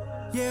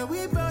 Yeah,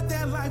 we about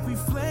that life, we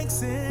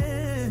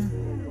flexing.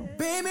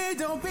 Baby,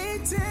 don't be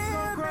timid.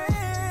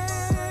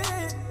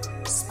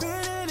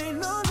 Spinning ain't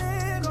no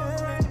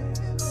limit.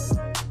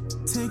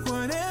 Take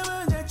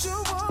whatever that you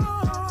want.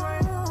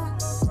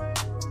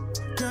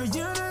 Girl,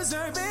 you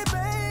deserve it,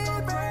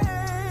 baby.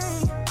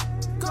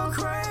 Go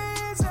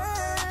crazy.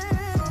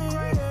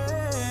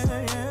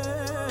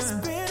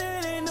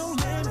 Spinning ain't no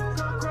limit.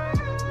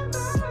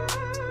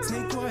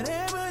 Take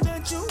whatever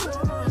that you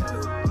want.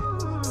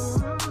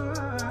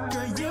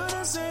 Girl, you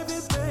deserve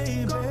it,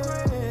 baby.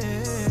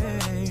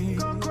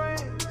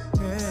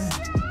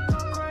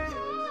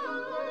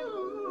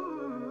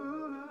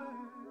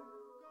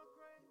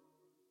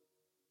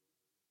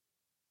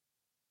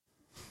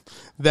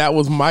 That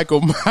was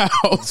Michael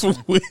Miles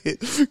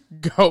with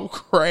Go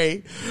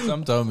Cray.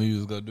 Some told me you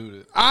was going to do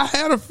this. I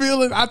had a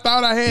feeling. I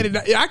thought I had it.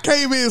 I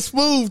came in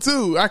smooth,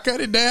 too. I cut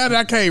it down. And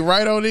I came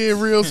right on in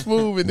real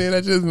smooth, and then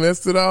I just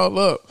messed it all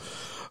up.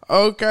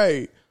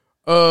 Okay.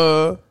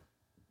 It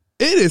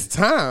is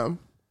time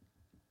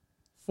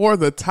for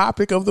the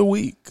topic of the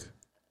week.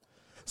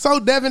 So,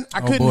 Devin,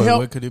 I couldn't help.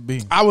 What could it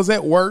be? I was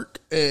at work,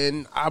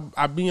 and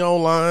I be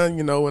online,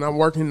 when I'm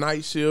working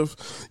night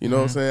shift. You know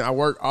what I'm saying? I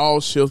work all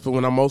shifts, but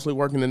when I'm mostly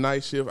working the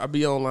night shift, I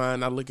be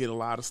online. I look at a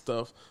lot of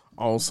stuff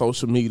on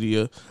social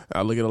media.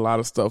 I look at a lot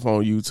of stuff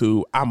on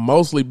YouTube. I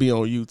mostly be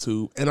on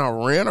YouTube, and I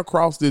ran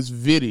across this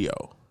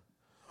video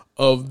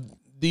of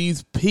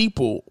these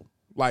people,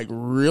 like,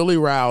 really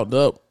riled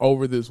up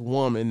over this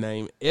woman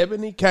named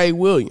Ebonie K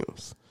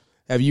Williams.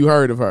 Have you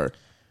heard of her?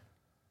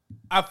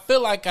 I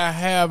feel like I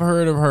have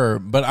heard of her,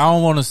 but I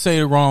don't want to say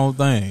the wrong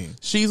thing.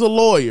 She's a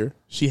lawyer.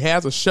 She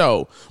has a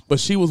show, but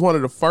she was one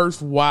of the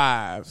first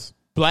wives,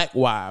 black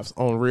wives,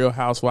 on Real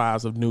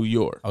Housewives of New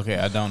York. Okay,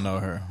 I don't know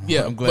her.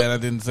 Yeah, I'm glad I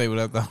didn't say what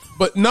I thought.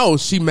 But no,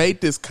 she made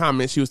this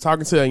comment. She was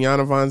talking to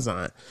Ayanna Von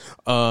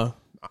Zant,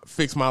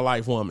 Fix My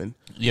Life woman.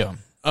 Yeah,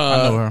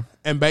 I know her.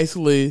 And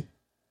basically,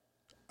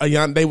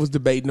 Ayanna, they was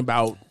debating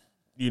about,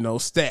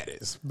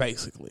 status,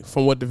 basically,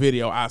 from what the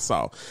video I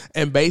saw.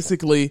 And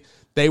basically,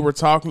 they were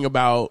talking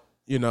about,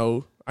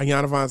 Ayanna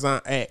Von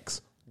Zant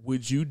asked,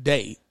 would you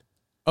date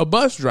a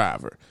bus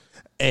driver?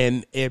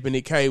 And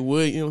Ebonie K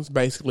Williams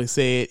basically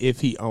said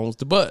if he owns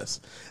the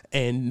bus.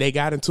 And they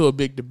got into a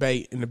big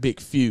debate and a big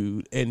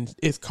feud. And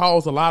it's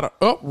caused a lot of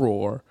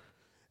uproar.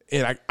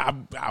 And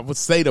I would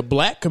say the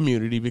black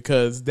community,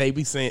 because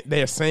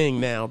they're saying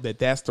now that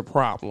that's the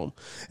problem.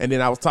 And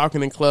then I was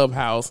talking in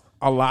Clubhouse,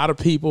 a lot of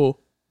people,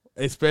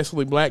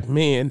 especially black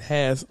men,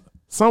 has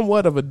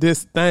somewhat of a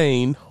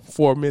disdain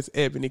for Miss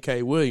Ebonie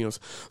K Williams.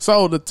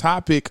 So the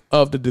topic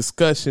of the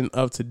discussion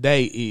of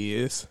today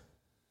is,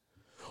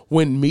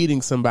 when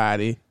meeting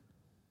somebody,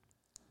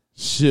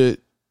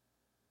 should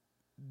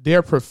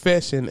their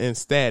profession and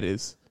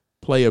status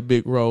play a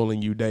big role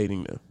in you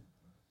dating them?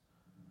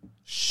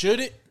 Should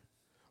it?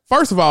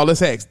 First of all,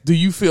 let's ask, do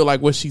you feel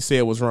like what she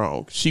said was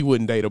wrong? She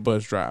wouldn't date a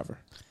bus driver.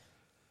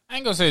 I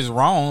ain't gonna say it's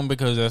wrong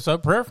because that's her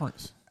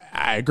preference.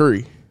 I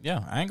agree.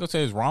 Yeah, I ain't gonna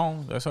say it's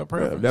wrong. That's her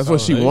preference. Yeah, that's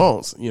what she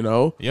wants,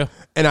 Yeah.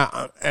 And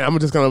I'm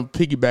just gonna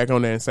piggyback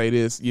on that and say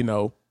this,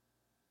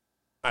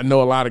 I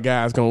know a lot of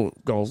guys gonna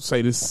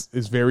say this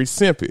is very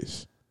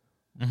simpish,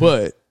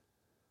 but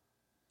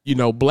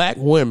black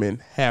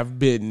women have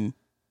been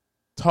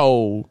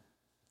told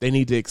they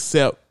need to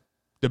accept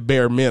the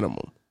bare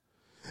minimum,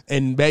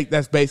 and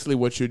that's basically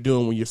what you're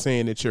doing when you're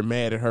saying that you're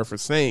mad at her for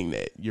saying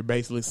that. You're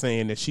basically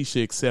saying that she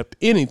should accept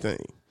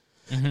anything,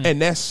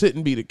 and that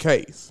shouldn't be the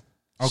case.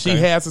 Okay. She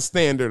has a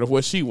standard of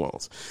what she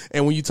wants,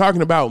 and when you're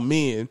talking about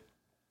men,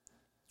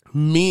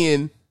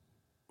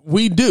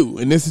 we do,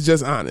 and this is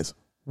just honest.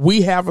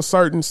 We have a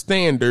certain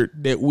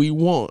standard that we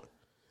want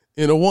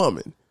in a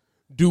woman.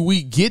 Do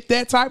we get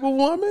that type of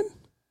woman?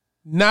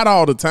 Not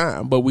all the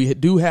time, but we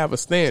do have a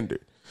standard,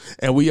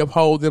 and we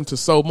uphold them to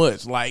so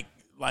much. Like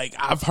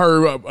I've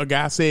heard a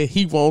guy say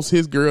he wants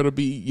his girl to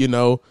be,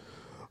 a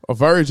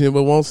virgin,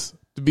 but wants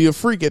to be a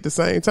freak at the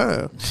same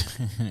time.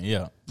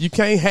 Yeah, you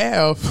can't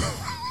have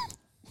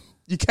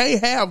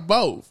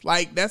both.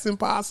 Like, that's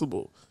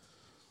impossible.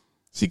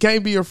 She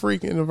can't be a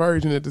freak and a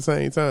virgin at the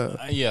same time.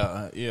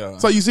 Yeah.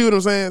 So you see what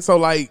I'm saying? So,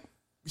 like,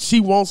 she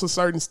wants a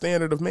certain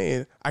standard of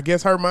man. I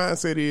guess her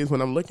mindset is,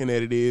 when I'm looking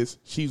at it, is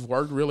she's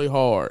worked really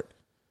hard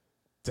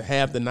to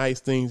have the nice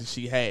things that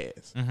she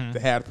has, to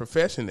have the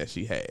profession that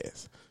she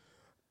has.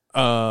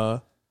 I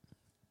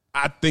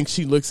think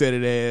she looks at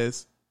it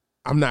as,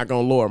 I'm not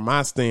going to lower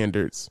my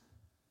standards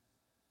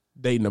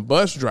dating a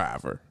bus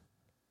driver.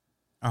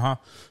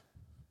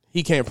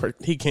 He can't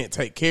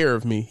take care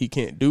of me. He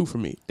can't do for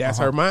me. That's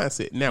her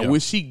mindset. Now,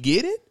 would she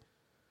get it?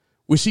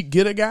 Would she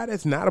get a guy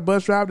that's not a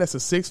bus driver, that's a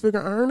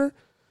 6-figure earner?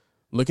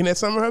 Looking at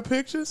some of her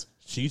pictures,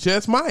 she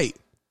just might.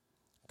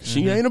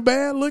 She ain't a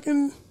bad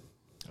looking.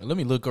 Let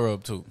me look her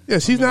up too. Yeah,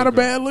 she's not a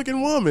bad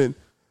looking woman.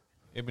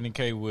 Ebonie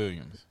K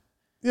Williams.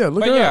 Yeah,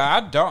 look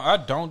at her. I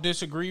don't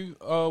disagree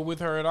with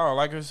her at all.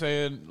 Like I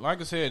said,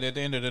 at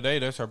the end of the day,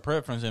 that's her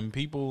preference, and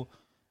people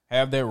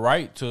have that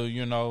right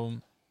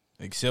to,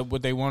 accept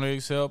what they want to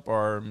accept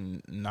or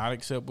not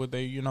accept what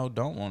they,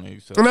 don't want to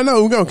accept. And I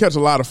know we're going to catch a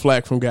lot of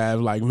flack from guys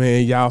like,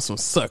 man, y'all some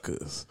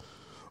suckers.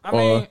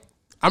 I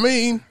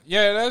mean,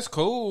 yeah, that's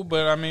cool,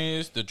 but I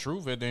mean, it's the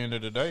truth at the end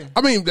of the day.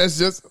 I mean, that's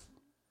just,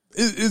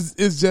 it's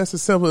just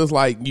as simple as,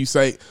 like, you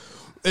say,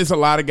 it's a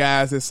lot of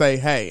guys that say,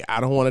 hey,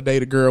 I don't want to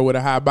date a girl with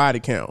a high body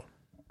count.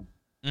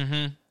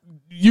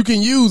 You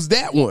can use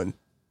that one.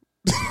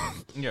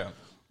 Yeah.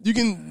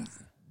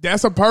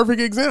 That's a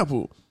perfect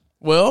example.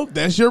 Well,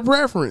 that's your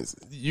preference.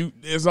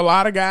 There's a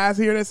lot of guys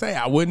here that say,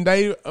 I wouldn't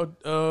date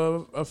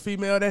a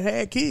female that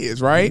had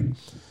kids, right?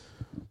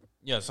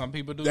 Yeah, some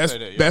people do say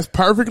that. Yeah. That's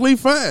perfectly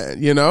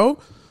fine,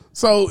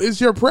 So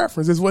it's your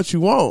preference. It's what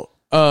you want.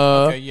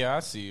 Okay, yeah, I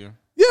see you.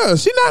 Yeah,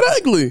 she's not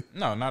ugly.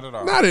 No, not at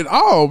all. Not at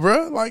all,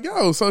 bro. Like,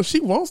 so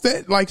she wants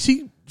that. Like,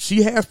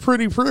 she has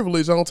pretty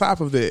privilege on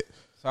top of that.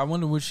 So I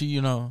wonder would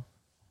she,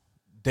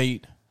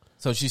 date.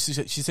 So she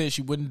said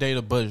she wouldn't date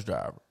a bus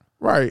driver.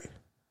 Right.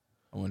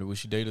 I wonder would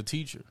she date a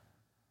teacher?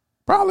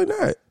 Probably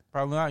not.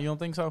 Probably not. You don't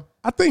think so?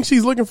 I think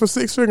she's looking for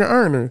 6-figure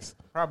earners.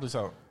 Probably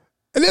so.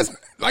 And that's,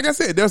 like I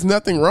said, there's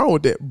nothing wrong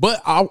with that.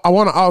 But I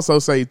want to also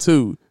say,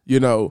 too,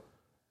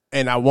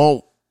 and I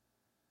want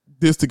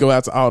this to go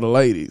out to all the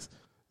ladies,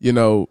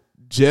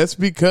 just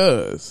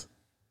because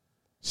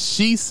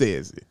she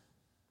says it,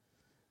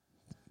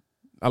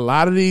 a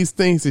lot of these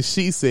things that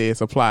she says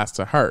applies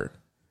to her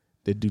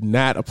that do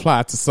not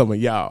apply to some of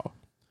y'all.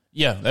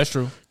 Yeah, that's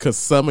true. Because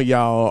some of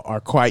y'all are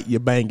quite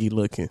yabangy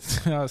looking.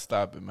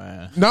 Stop it,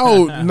 man.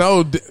 No,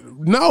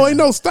 ain't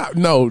no stop.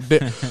 No,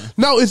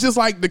 it's just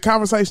like the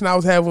conversation I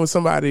was having with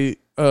somebody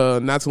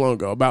not too long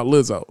ago about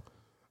Lizzo.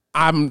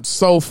 I'm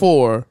so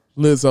for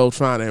Lizzo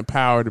trying to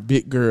empower the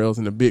big girls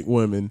and the big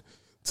women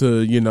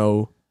to, you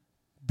know,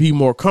 be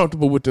more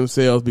comfortable with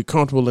themselves, be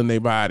comfortable in their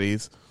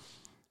bodies.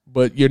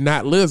 But you're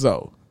not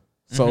Lizzo.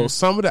 So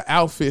some of the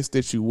outfits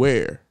that you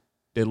wear,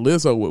 that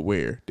Lizzo would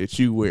wear, that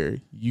you wear,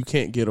 you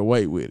can't get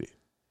away with it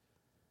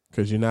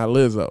because you're not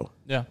Lizzo.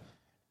 Yeah.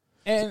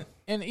 And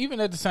even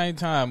at the same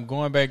time,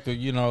 going back to,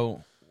 you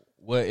know,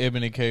 what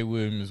Ebonie K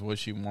Williams, what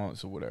she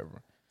wants or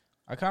whatever,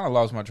 I kind of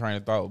lost my train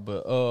of thought.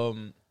 But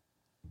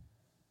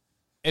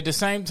at the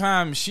same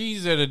time,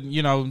 she's a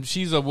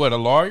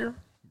lawyer,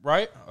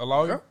 right? A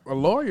lawyer? A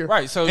lawyer.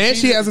 Right. So and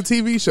she has a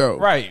TV show.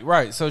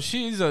 Right. So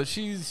she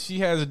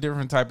has a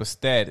different type of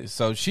status.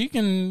 So she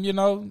can, you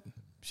know,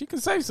 she can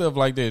say stuff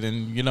like that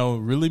and, you know,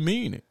 really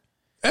mean it.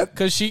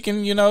 Because she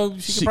can, you know,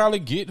 she can probably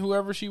get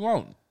whoever she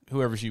want.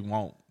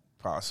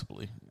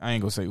 Possibly. I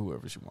ain't gonna say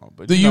whoever she want,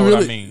 but you know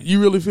what I mean. You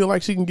really feel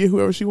like she can get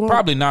whoever she want?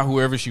 Probably not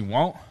whoever she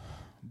want,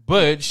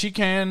 but she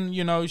can,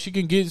 you know, she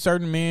can get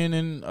certain men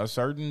in a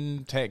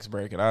certain tax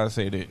bracket. I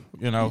say that,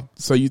 you know.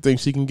 So you think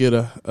she can get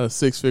a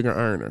 6-figure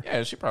earner?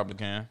 Yeah, she probably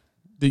can.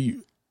 Do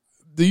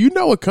you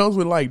know what comes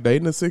with like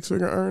dating a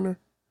 6-figure earner?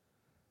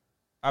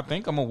 I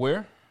think I'm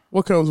aware.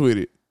 What comes with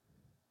it?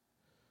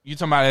 You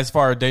talking about as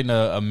far as dating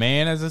a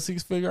man as a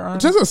 6-figure earner?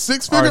 Just a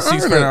 6-figure earner. Or a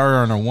 6-figure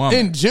earner woman.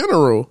 In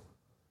general.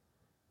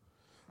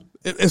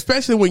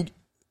 Especially when,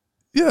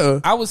 yeah.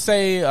 I would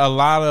say a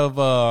lot of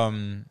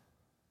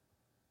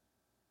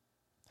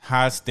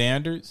high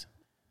standards.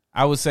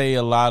 I would say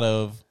a lot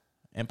of,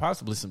 and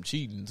possibly some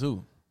cheating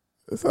too.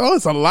 So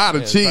it's a lot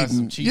of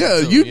cheating. Yeah,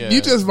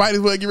 you just might as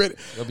well get ready.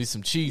 There'll be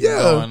some cheating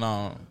going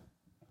on.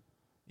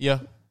 Yeah.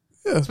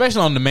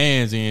 Especially on the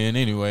man's end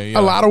anyway. Yeah.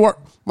 A lot of work.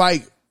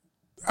 Like,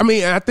 I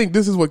mean, I think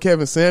this is what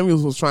Kevin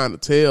Samuels was trying to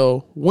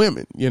tell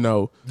women, you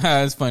know.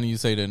 It's funny you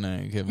say that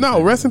name, Kevin. No,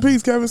 Samuels. Rest in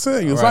peace, Kevin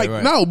Samuels.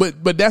 Right. No,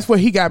 but that's where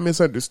he got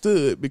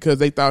misunderstood because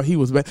they thought he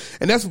was bad.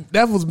 And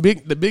that was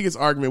the biggest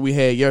argument we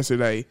had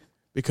yesterday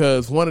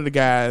because one of the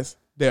guys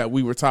that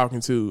we were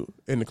talking to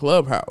in the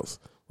clubhouse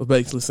was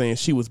basically saying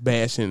she was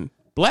bashing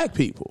black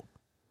people.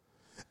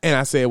 And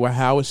I said, well,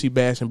 how is she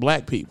bashing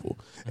black people?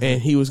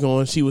 And she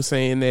was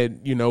saying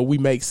that, you know, we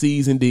make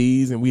C's and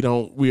D's and we're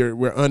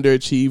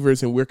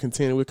underachievers and we're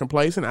contented, we're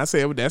complacent. I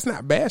said, well, that's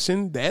not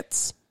bashing.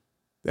 That's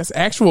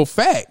actual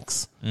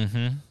facts.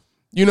 Mm-hmm.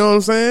 You know what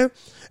I'm saying?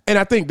 And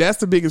I think that's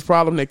the biggest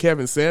problem that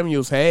Kevin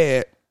Samuels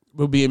had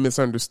with being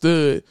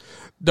misunderstood.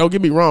 Don't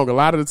get me wrong. A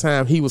lot of the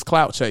time he was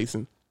clout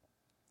chasing,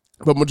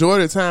 but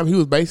majority of the time he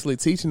was basically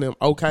teaching them,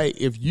 okay,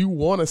 if you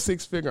want a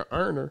 6-figure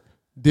earner,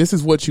 this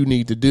is what you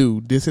need to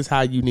do. This is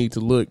how you need to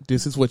look.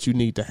 This is what you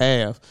need to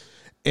have.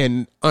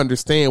 And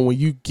understand when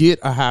you get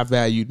a high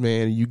valued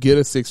man, you get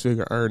a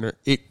 6-figure earner,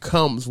 it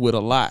comes with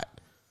a lot.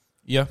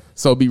 Yeah.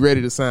 So be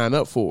ready to sign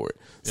up for it.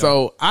 Yeah.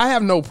 So I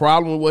have no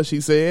problem with what she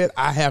said.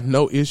 I have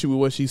no issue with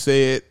what she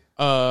said.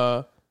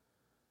 I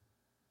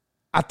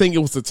think it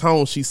was the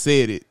tone she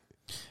said it.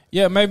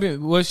 Yeah, maybe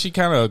was she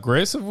kind of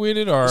aggressive with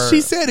it, or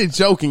she said it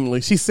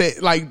jokingly. She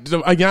said, like,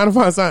 Ayanna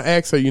Fonson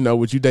asked her, you know,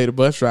 would you date a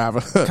bus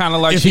driver? Kind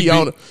of like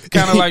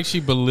like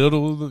she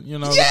belittled, you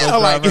know, yeah,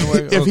 like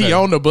if he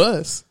owned a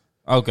bus.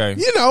 Okay,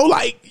 you know,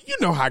 like you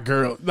know how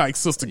girls, like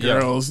sister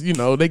girls, you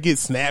know, they get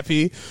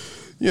snappy,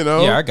 you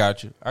know. Yeah, I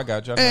got you. I know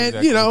and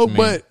exactly you know,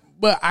 what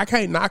but I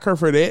can't knock her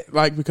for that,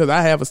 like because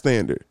I have a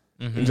standard,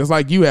 and just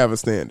like you have a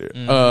standard.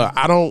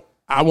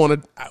 I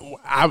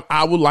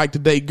would like to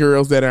date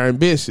girls that are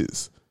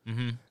ambitious.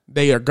 Mm-hmm.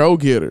 They are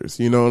go-getters,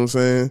 you know what I'm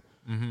saying?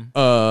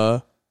 Mm-hmm.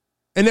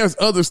 And there's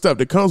other stuff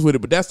that comes with it,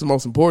 but that's the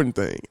most important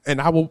thing.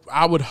 And I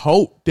would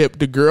hope that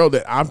the girl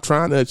that I'm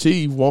trying to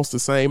achieve wants the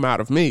same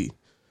out of me.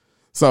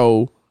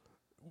 So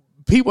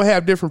people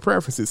have different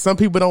preferences. Some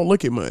people don't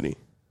look at money.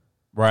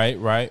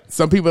 Right.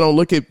 Some people don't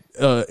look at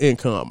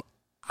income.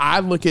 I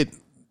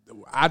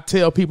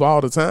tell people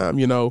all the time,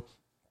 you know,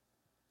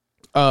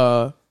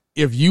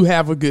 if you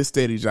have a good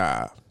steady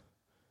job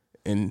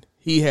and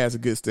he has a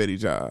good steady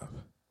job,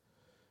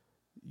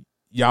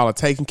 y'all are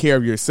taking care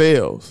of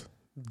yourselves.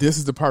 This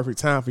is the perfect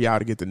time for y'all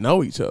to get to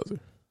know each other.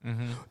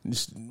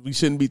 Mm-hmm. We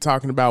shouldn't be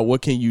talking about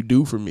what can you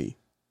do for me.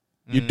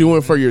 You're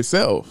doing for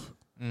yourself.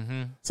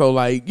 Mm-hmm. So,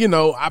 like, you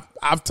know,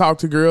 I've talked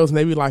to girls and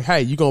they be like,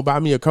 hey, you going to buy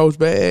me a Coach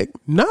bag?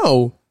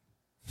 No.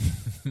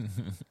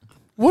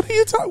 What are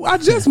you talking? I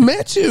just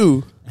met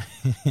you.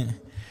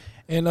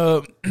 And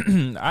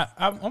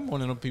I'm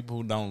one of them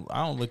people who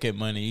I don't look at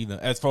money either.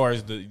 As far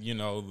as the, you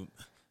know,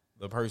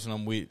 the person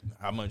I'm with,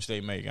 how much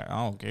they make, I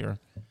don't care.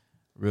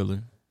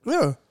 Really.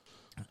 Yeah.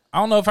 I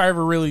don't know if I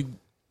ever really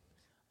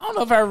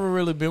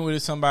been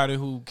with somebody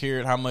who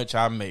cared how much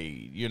I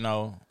made, you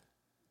know,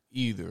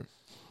 either.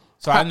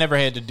 So I never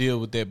had to deal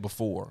with that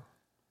before.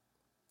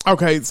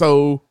 Okay,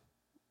 so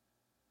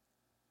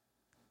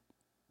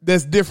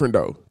that's different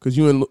though, because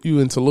you in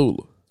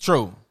Tallulah.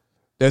 True.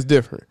 That's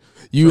different.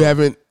 You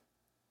haven't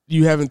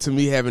to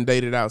me haven't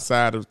dated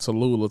outside of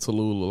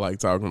Tallulah, like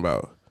talking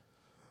about.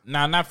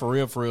 Nah, not for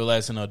real,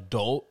 as an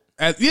adult.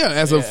 As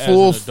a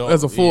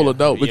full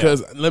adult.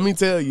 Because let me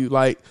tell you,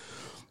 like,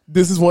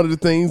 this is one of the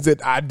things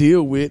that I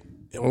deal with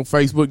on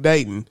Facebook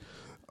dating,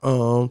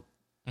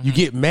 you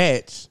get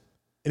matched,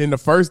 and then the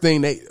first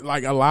thing a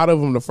lot of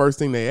them, the first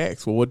thing they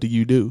ask, well, what do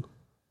you do?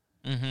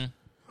 Mm-hmm.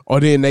 Or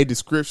then they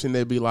description,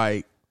 they'd be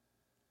like,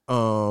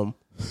 if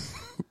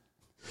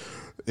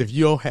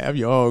you don't have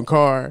your own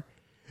car,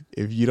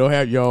 if you don't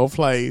have your own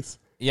place.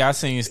 Yeah, I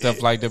seen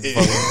stuff like that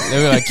before.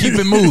 They were like, keep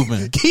it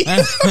moving.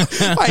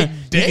 Like,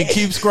 you can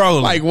keep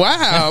scrolling. Like,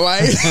 wow.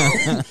 Like,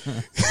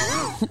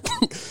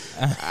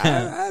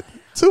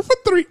 2 for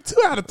 3, 2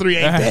 out of 3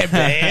 ain't that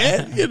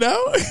bad, you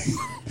know?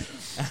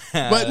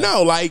 But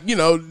no, like, you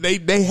know,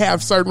 they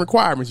have certain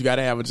requirements. You got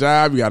to have a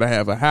job. You got to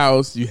have a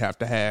house. You have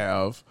to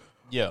have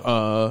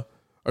a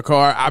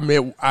car.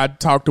 I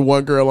talked to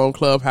one girl on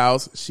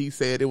Clubhouse. She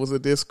said it was a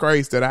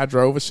disgrace that I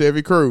drove a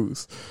Chevy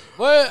Cruze.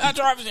 What? I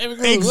drive a Chevy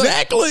Cruze.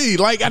 Exactly.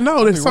 Like, I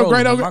know. It's so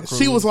great.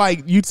 She was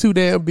like, you too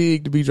damn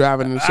big to be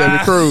driving a Chevy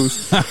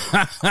Cruze.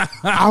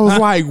 I was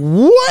like,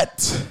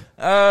 what?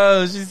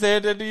 Oh, she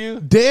said that to you?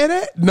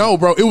 Dead? No,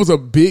 bro. It was a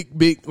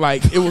big,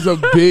 like, it was a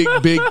big,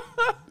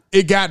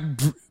 it got,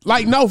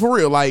 like, no, for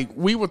real. Like,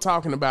 we were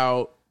talking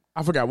about,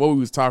 I forgot what we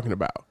was talking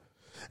about.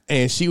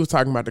 And she was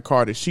talking about the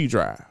car that she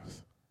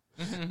drives.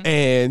 Mm-hmm.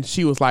 And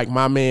she was like,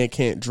 my man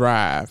can't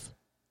drive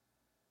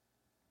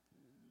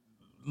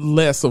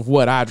less of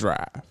what I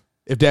drive,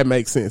 if that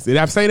makes sense. Did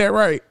I say that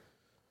right?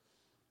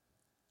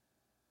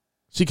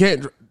 She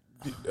can't,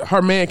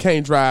 her man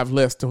can't drive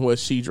less than what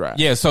she drives.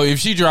 Yeah, so if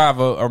she drive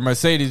a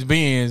Mercedes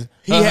Benz,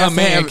 her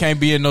man can't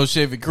be in no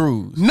Chevy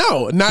Cruze.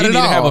 No, not he at need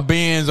all. To have a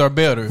Benz or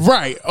better,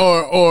 right?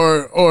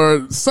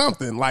 Or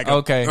something like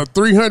a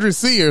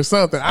 300C or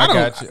something. I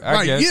got you.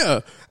 I guess.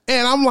 Yeah,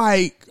 and I'm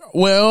like,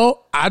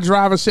 well, I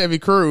drive a Chevy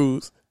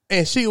Cruze,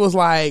 and she was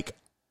like,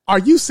 "Are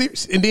you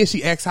serious?" And then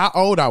she asked how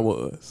old I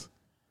was,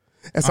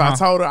 and so I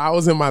told her I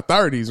was in my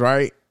 30s,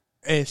 right?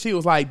 And she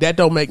was like, "That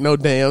don't make no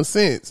damn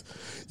sense.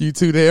 You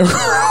too damn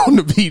grown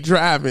to be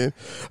driving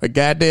a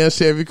goddamn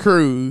Chevy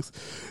Cruze,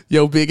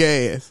 yo big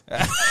ass."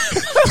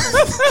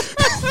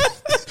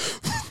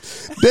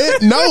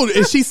 No,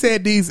 and she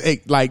said these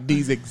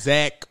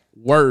exact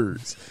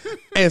words,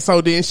 and so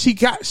then she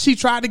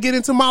tried to get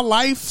into my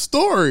life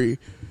story,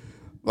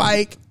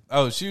 like.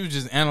 Oh, she was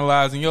just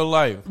analyzing your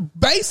life.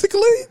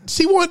 Basically,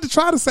 she wanted to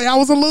try to say I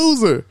was a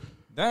loser.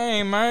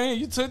 Dang, man,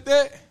 you took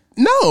that?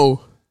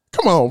 No,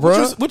 come on,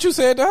 bro. What you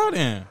said to her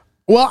then?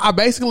 Well, I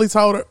basically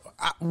told her,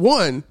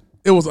 one,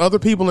 it was other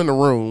people in the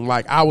room.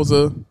 Like I was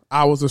a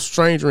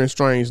stranger in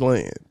strange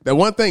land. The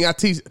one thing I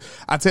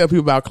tell people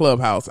about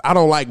Clubhouse, I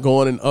don't like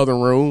going in other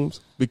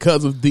rooms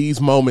because of these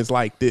moments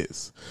like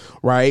this,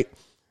 right?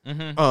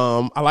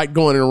 Mm-hmm. I like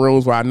going in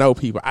rooms where I know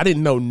people. I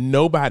didn't know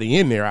nobody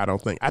in there. I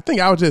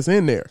think I was just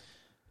in there.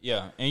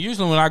 Yeah, and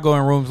usually when I go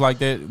in rooms like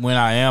that, when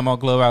I am on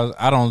Clubhouse,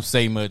 I don't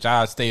say much.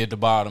 I stay at the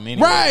bottom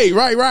anyway.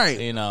 Right.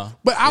 You know,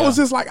 but I was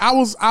just like, I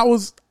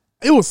was.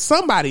 It was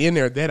somebody in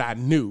there that I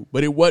knew,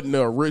 but it wasn't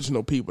the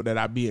original people that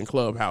I be in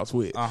Clubhouse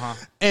with.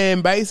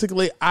 And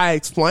basically, I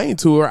explained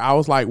to her, I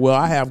was like, well,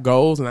 I have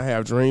goals and I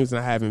have dreams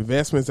and I have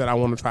investments that I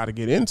want to try to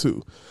get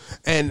into.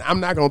 And I'm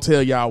not going to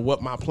tell y'all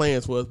what my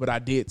plans was, but I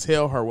did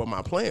tell her what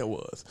my plan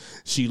was.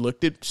 She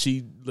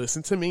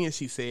listened to me and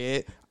she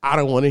said, I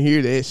don't want to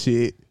hear that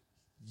shit.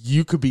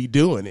 You could be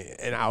doing it.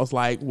 And I was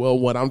like, well,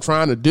 what I'm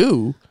trying to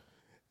do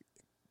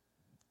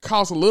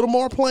costs a little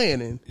more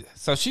planning.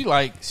 So she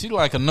like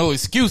a no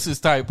excuses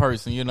type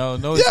person, you know?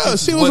 No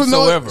excuses she was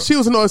whatsoever. She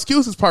was a no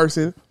excuses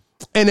person.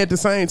 And at the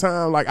same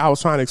time, like I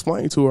was trying to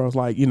explain to her, I was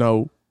like, you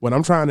know, what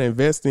I'm trying to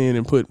invest in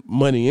and put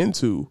money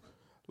into,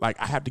 like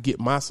I have to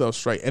get myself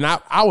straight. And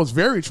I was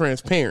very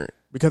transparent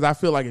because I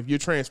feel like if you're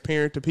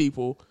transparent to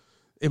people,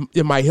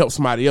 it might help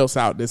somebody else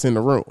out that's in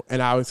the room.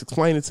 And I was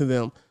explaining to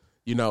them,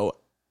 you know,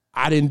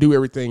 I didn't do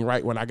everything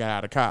right when I got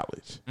out of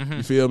college. Mm-hmm.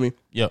 You feel me?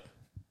 Yep.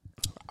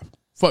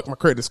 Fuck my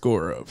credit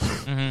score up.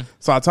 Mm-hmm.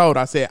 So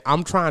I said,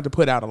 I'm trying to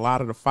put out a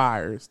lot of the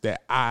fires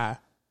that I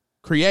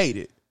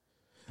created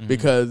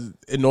because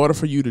in order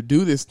for you to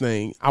do this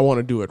thing, I want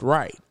to do it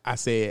right. I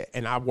said,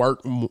 and I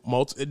worked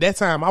at that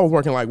time, I was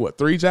working like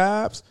 3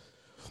 jobs?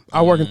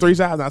 I was working 3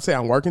 jobs. And I said,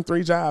 I'm working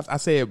 3 jobs. I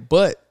said,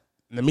 but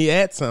let me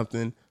add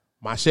something.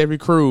 My Chevy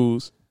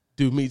Cruze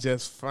do me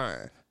just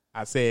fine.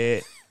 I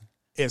said,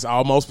 it's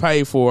almost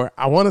paid for.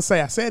 I want to say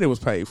I said it was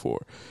paid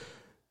for,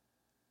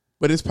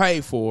 but it's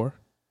paid for.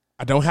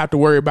 I don't have to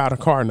worry about a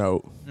car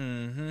note.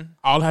 Mm-hmm.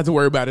 All I have to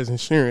worry about is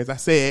insurance. I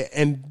said,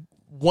 and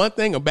one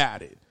thing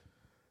about it,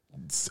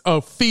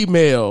 a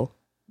female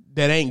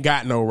that ain't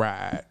got no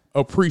ride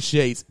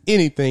appreciates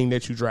anything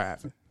that you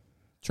driving.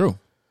 True.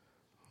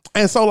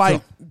 And so,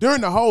 like,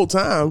 during the whole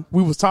time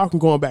we was talking,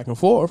 going back and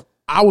forth,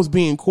 I was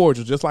being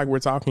cordial, just like we're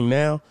talking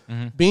now,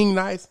 being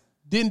nice,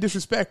 didn't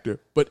disrespect her.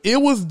 But it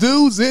was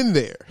dudes in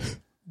there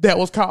that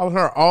was calling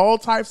her all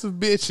types of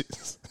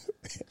bitches.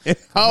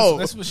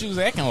 That's what she was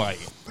acting like.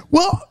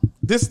 Well,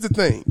 this is the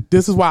thing.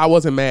 This is why I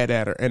wasn't mad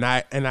at her. And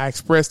I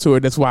expressed to her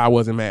that's why I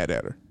wasn't mad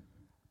at her.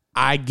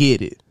 I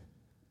get it.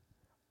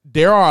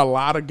 There are a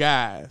lot of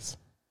guys,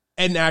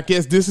 and I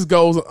guess this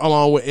goes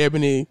along with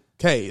Ebonie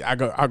K. I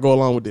go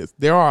along with this.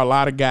 There are a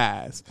lot of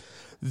guys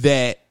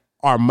that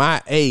are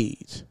my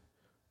age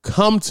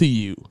come to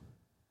you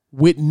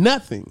with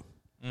nothing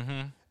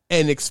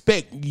and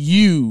expect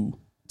you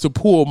to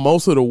pull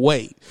most of the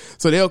weight.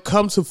 So they'll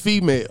come to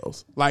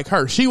females like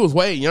her. She was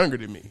way younger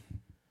than me.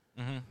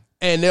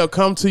 And they'll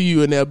come to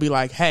you and they'll be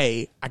like,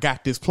 hey, I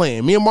got this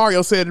plan. Me and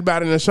Mario said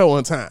about it in the show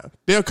one time.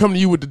 They'll come to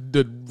you with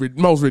the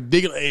most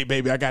ridiculous, hey,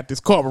 baby, I got this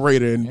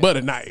carburetor and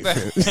butter knife.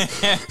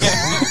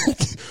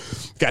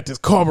 Got this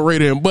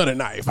carburetor and butter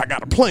knife. I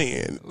got a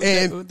plan.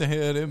 What the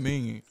hell that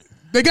mean?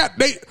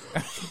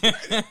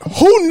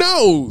 Who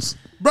knows?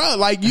 Bro,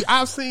 like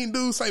I've seen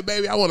dudes say,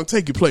 baby, I want to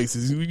take you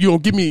places. You gonna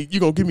give me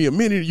a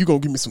minute, you gonna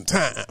give me some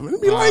time. And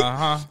be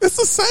like, it's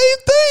the same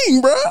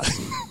thing, bro.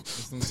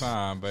 Some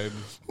time, baby.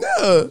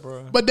 Yeah.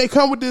 But they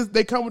come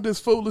with this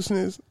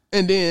foolishness,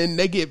 and then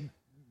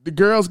the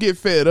girls get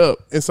fed up.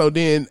 And so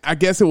then I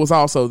guess it was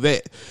also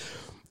that.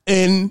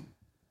 And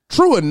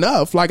true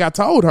enough, like I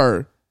told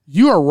her,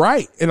 you are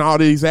right in all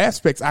these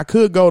aspects. I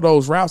could go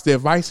those routes, the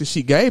advice that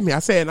she gave me. I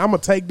said, I'm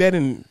going to take that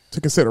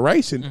into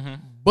consideration.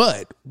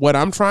 But what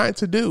I'm trying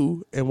to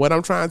do and what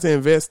I'm trying to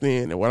invest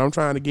in and what I'm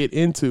trying to get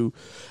into,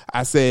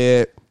 I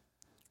said,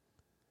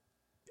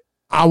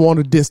 I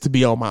wanted this to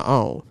be on my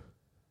own.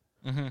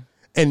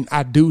 And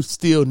I do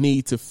still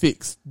need to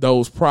fix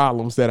those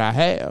problems that I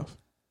have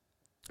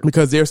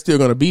because they're still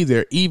going to be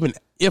there, even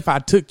if I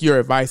took your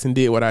advice and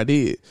did what I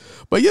did.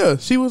 But yeah,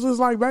 she was just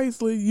like,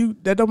 basically,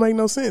 that don't make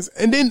no sense.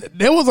 And then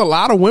there was a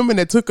lot of women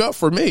that took up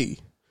for me.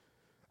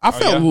 I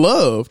felt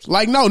loved.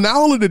 Like, no, not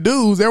only the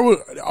dudes, there were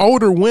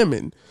older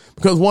women.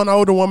 Because one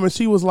older woman,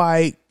 she was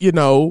like,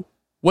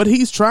 what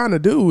he's trying to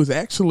do is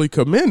actually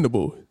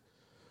commendable.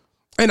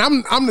 And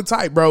I'm the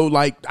type, bro,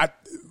 like,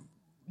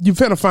 you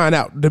finna find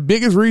out. The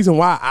biggest reason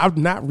why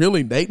I'm not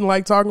really dating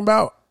like talking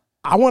about,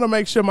 I want to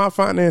make sure my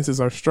finances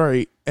are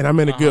straight and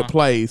I'm in a good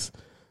place.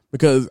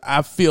 Because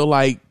I feel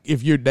like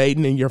if you're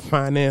dating and your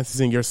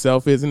finances and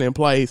yourself isn't in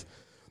place,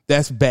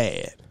 that's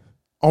bad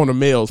on the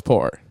male's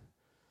part.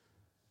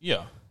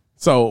 Yeah.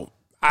 So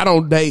I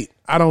don't date,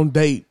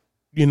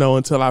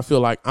 until I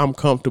feel like I'm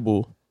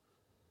comfortable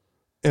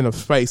in a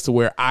space to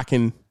where I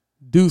can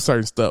do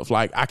certain stuff.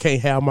 Like I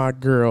can't have my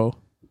girl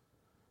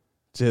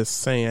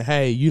just saying,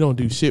 hey, you don't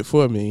do shit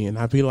for me. And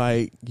I'd be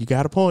like, you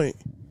got a point.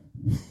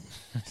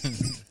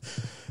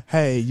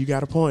 Hey, you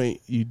got a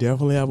point. You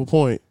definitely have a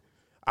point.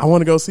 I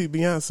want to go see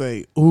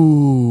Beyonce.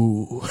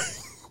 Ooh,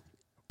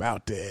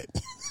 about that.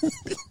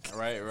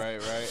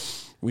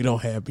 Right. We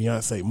don't have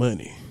Beyonce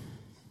money.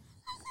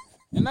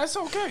 And that's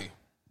okay.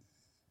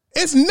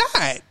 It's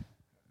not.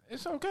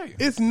 It's okay.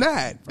 It's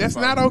not. That's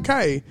not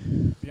okay.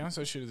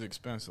 Beyonce shit is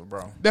expensive,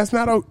 bro. That's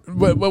not okay.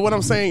 But what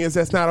I'm saying is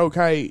that's not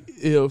okay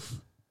if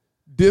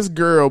this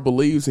girl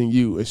believes in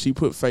you and she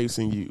put faith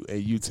in you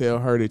and you tell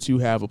her that you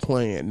have a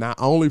plan, not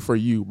only for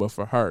you, but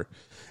for her.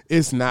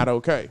 It's not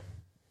okay.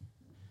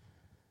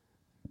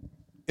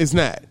 It's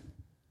not.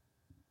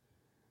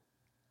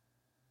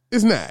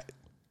 It's not.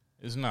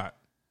 It's not.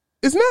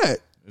 It's not.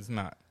 It's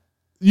not.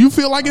 You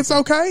feel like it's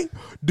okay?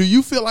 Do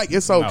you feel like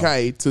it's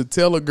okay to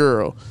tell a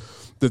girl,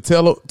 to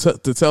tell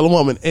a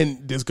woman,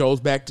 and this goes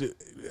back to,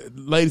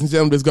 ladies and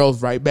gentlemen, this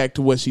goes right back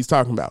to what she's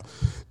talking about,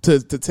 to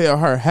tell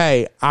her,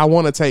 hey, I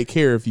want to take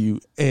care of you,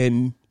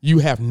 and you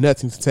have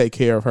nothing to take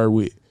care of her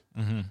with,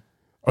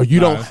 or you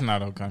don't. It's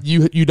not okay.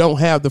 You don't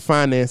have the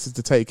finances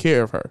to take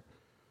care of her.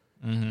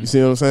 You see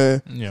what I'm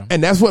saying? Yeah.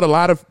 And that's what a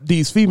lot of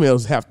these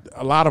females have.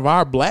 A lot of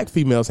our black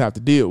females have to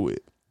deal with.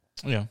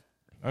 Yeah,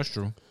 that's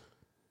true.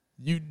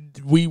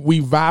 We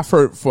vie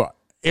for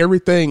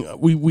everything.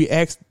 We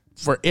ask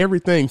for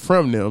everything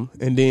from them,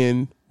 and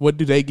then what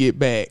do they get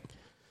back?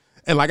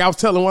 And like I was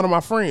telling one of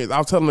my friends, I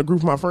was telling a group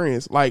of my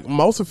friends, like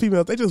most of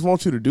females, they just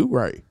want you to do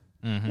right.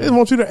 They just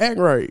want you to act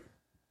right.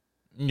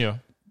 Yeah.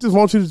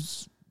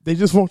 They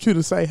just want you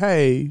to say,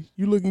 hey,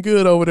 you looking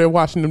good over there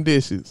washing them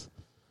dishes.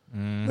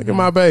 Look at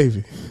my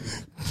baby.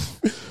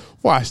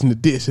 Washing the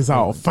dishes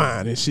all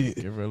fine and shit.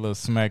 Give her a little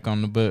smack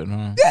on the butt,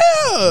 huh?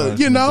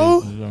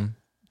 Yeah,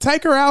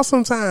 take her out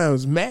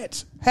sometimes.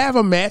 Have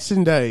a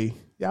matching day.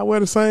 Y'all wear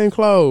the same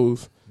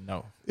clothes.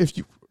 No.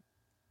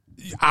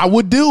 I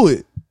would do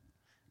it.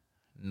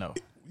 No.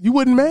 You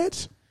wouldn't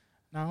match?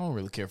 No, I don't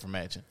really care for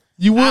matching.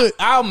 You would?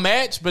 I'll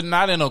match, but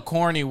not in a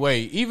corny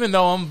way. Even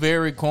though I'm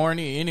very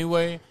corny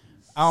anyway,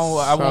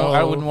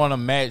 I wouldn't want to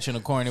match in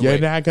a corny way. You're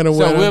not gonna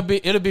wear. So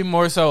it'll be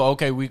more so,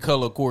 okay, we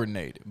color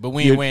coordinated, but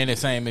we ain't wearing the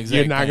same exact.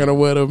 You're not gonna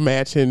wear the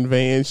matching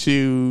Van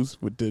shoes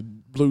with the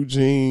blue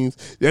jeans.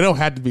 They don't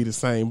have to be the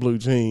same blue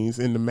jeans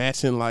and the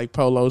matching like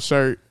polo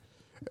shirt,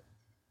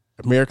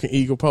 American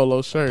Eagle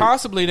polo shirt.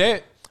 Possibly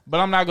that, but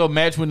I'm not gonna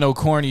match with no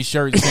corny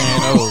shirt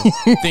saying,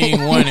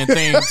 thing 1 and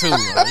thing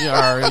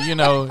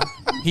 2.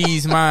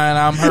 He's mine,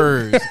 I'm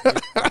hers.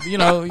 You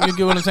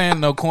get what I'm saying?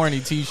 No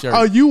corny T-shirt.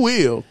 Oh, you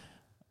will.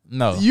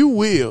 No. You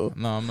will.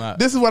 No, I'm not.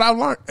 This is what I've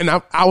learned. And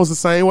I was the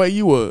same way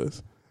you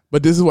was.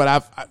 But this is what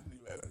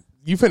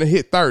you finna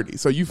hit 30,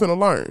 so you finna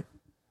learn.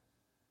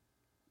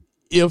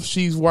 If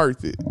she's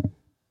worth it,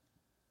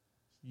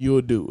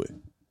 you'll do it.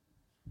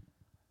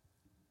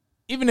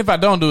 even if I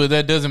don't do it,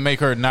 that doesn't make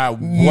her not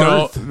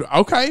worth. No.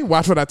 Okay,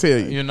 watch what I tell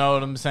you. You know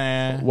what I'm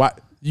saying? Why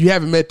you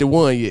haven't met the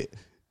one yet?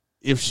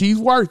 If she's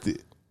worth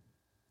it,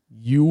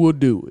 you will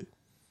do it.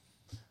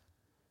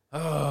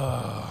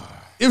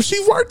 If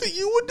she's worth it,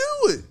 you will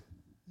do it.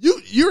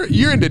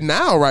 You're in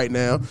denial right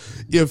now.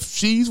 If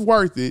she's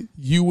worth it,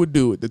 you would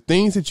do it. The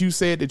things that you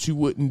said that you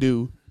wouldn't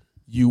do,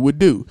 you would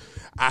do.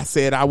 I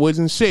said I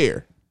wouldn't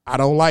share. I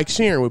don't like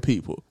sharing with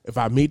people. If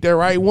I meet the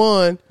right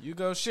one, you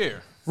go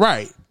share.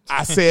 Right.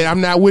 I said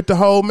I'm not with the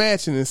whole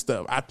matching and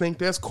stuff. I think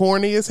that's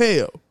corny as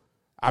hell.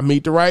 I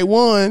meet the right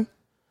one.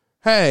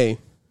 Hey,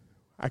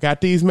 I got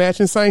these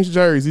matching Saints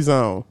jerseys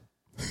on.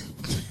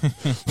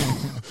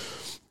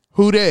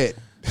 Who that?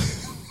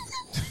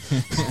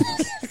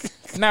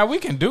 Now we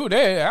can do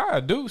that. I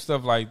do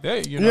stuff like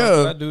that. You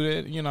know, I do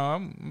that. You know,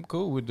 I'm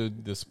cool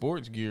with the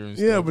sports gear and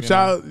stuff. Yeah, but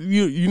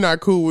you're not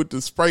cool with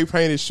the spray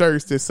painted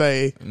shirts that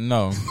say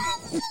no.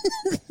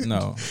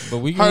 But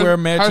we can wear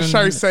matching.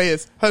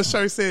 Her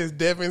shirt says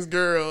Devin's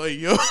girl,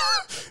 and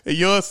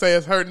yours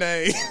says her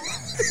name.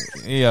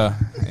 Yeah.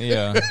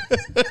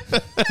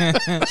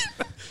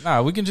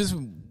 Nah, we can just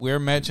wear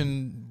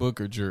matching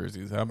Booker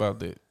jerseys. How about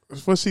that?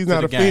 Well, she's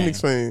not a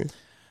Phoenix fan.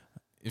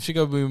 If she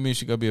gonna be with me,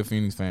 she gonna be a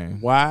Phoenix fan.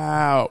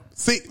 Wow.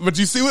 See, but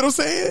you see what I'm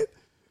saying?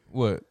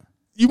 What?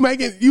 You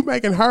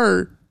making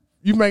her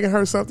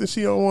something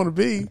she don't want to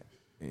be.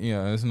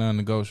 Yeah, it's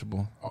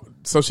non-negotiable.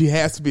 So she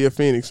has to be a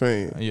Phoenix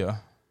fan. Yeah.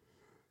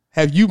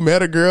 Have you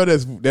met a girl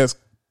that's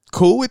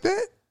cool with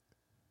that?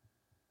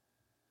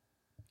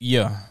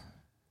 Yeah.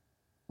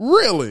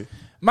 Really?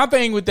 My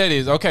thing with that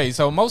is, okay,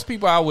 so most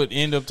people I would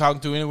end up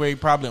talking to anyway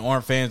probably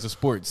aren't fans of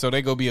sports. So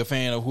they go be a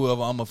fan of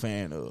whoever I'm a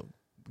fan of.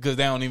 Because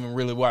they don't even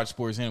really watch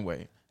sports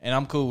anyway. And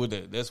I'm cool with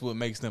that. That's what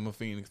makes them a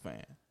Phoenix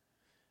fan.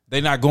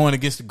 They're not going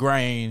against the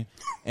grain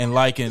and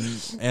liking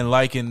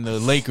the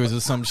Lakers or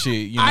some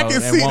shit, you know,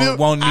 and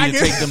wanting me to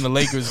take them to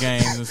Lakers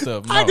games and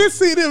stuff. No. I can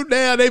see them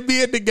now. They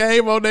be at the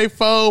game on their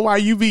phone while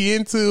you be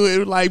into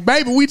it. Like,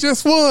 baby, we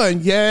just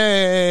won.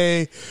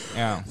 Yay.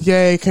 Yeah.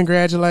 Yay.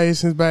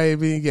 Congratulations,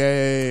 baby.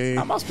 Yay.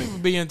 Now, most people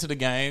be into the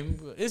game.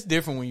 It's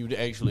different when you're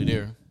actually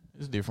there.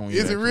 It's different when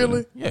you're Is it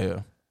really? There.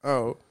 Yeah.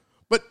 Oh.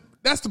 But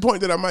that's the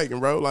point that I'm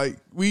making, bro. Like,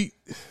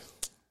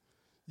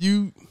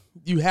 you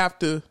have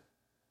to,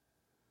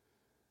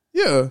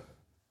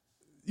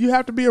 you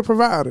have to be a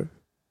provider.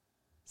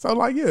 So,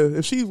 like,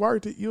 if she's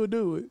worth it, you'll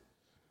do it.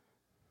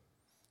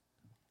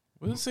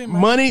 We'll see,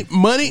 man. Money.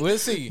 We'll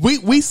see.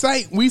 We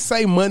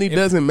say money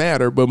doesn't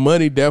matter, but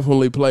money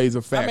definitely plays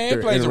a factor. I mean,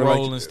 it plays a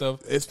role and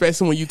stuff.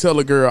 Especially when you tell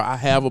a girl, I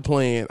have a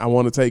plan, I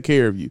want to take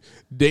care of you.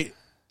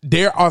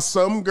 There are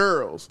some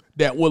girls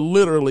that will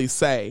literally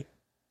say,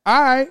 all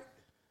right,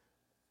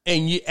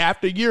 and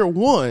after year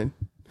one,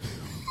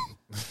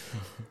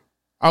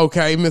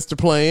 okay, Mr.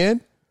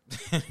 Plan.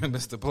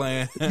 Mr.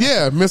 Plan.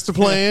 Yeah, Mr.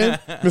 Plan.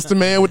 Mr.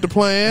 Man with the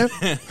plan.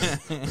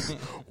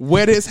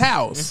 Where this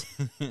house?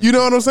 You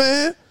know what I'm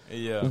saying?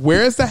 Yeah.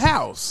 Where's the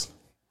house?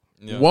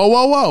 Yeah.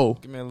 Whoa.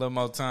 Give me a little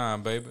more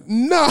time, baby.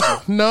 No.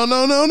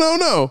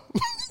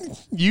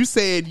 You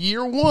said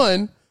year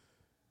one,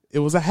 it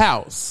was a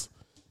house.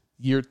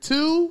 Year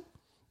two,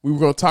 we were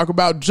going to talk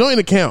about joint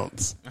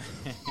accounts.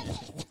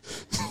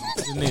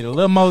 You need a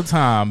little more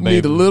time, baby.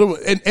 Need a little,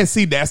 and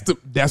see, that's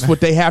what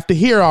they have to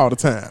hear all the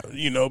time.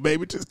 You know,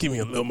 baby, just give me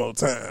a little more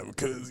time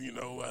because you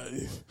know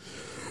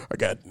I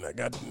got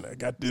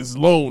this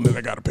loan that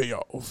I got to pay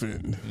off,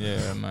 and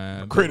yeah,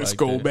 man, credit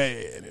score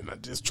bad, and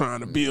I'm just trying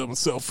to build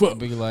myself up.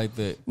 Be like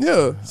that.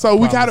 Yeah, so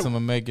we gotta. I'm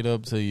gonna make it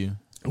up to you.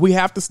 We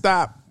have to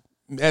stop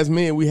as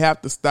men. We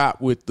have to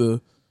stop with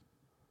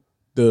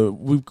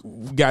we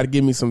got to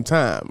give me some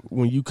time.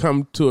 When you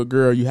come to a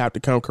girl, you have to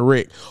come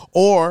correct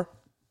or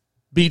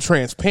be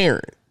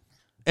transparent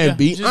and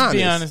be honest.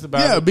 Be honest about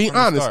it. Yeah, be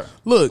honest.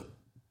 Look,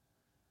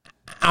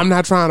 I'm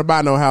not trying to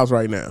buy no house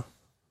right now.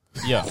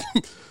 Yeah.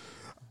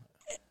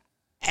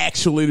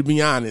 Actually, to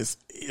be honest,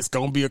 it's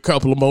going to be a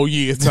couple of more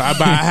years till I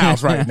buy a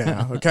house right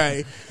now,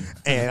 okay?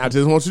 And I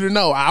just want you to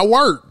know I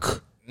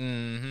work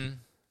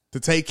to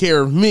take care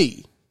of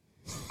me.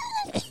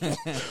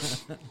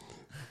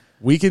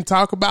 We can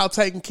talk about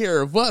taking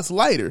care of us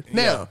later.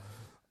 Now,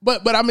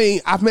 but I mean,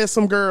 I've met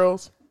some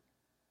girls.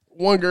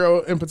 One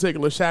girl in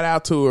particular, shout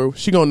out to her.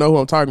 She gonna know who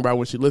I'm talking about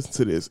when she listens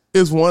to this.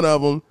 Is one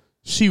of them.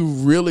 She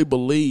really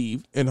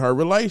believed in her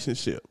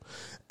relationship,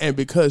 and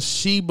because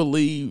she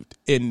believed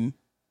in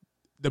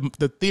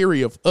the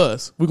theory of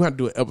us, we're gonna have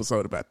to do an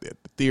episode about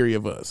that. The theory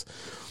of us,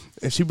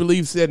 and she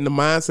believes that in the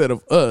mindset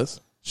of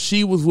us,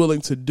 she was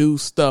willing to do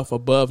stuff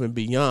above and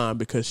beyond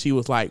because she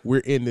was like, we're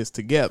in this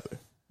together.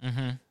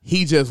 Mm-hmm.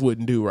 He just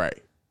wouldn't do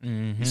right.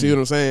 Mm-hmm. You see what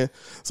I'm saying?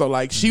 So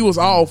like she was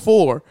all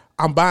for,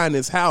 I'm buying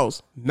this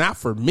house, not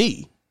for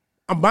me.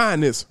 I'm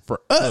buying this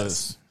for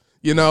us.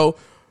 You know?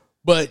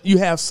 But you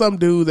have some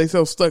dudes, they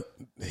so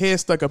head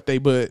stuck up their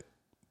butt,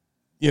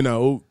 you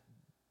know,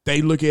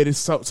 they look at it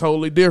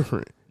totally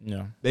different.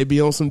 Yeah. They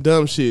be on some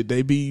dumb shit.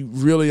 They be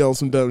really on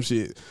some dumb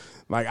shit.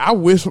 Like I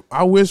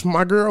wish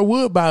my girl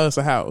would buy us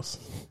a house.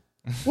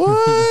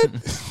 What?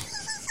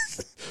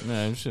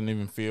 Man, it shouldn't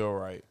even feel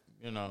right.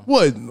 You know.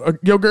 What?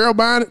 Your girl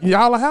buying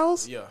y'all a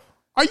house? Yeah.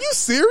 Are you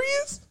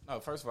serious? No,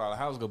 first of all, the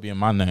house gonna be in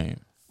my name.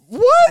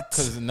 What?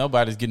 Because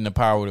nobody's getting the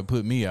power to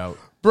put me out.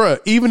 Bruh,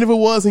 even if it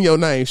was in your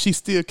name, she's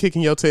still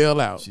kicking your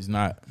tail out. She's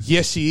not.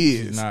 Yes, she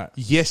is. She's not.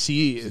 Yes,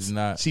 she is. She's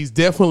not. She's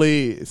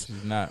definitely is.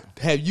 She's not.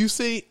 Have you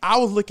seen? I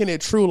was looking at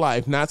True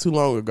Life not too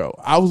long ago.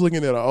 I was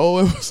looking at an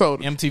old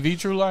episode. MTV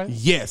True Life?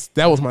 Yes,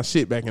 that was my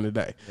shit back in the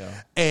day.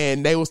 Yeah.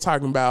 And they was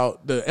talking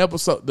about the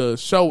episode. The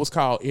show was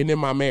called "Ending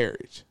My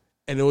Marriage,"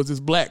 and it was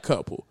this black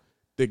couple.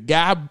 The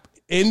guy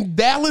in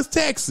Dallas,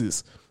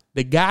 Texas.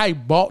 The guy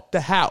bought the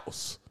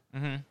house.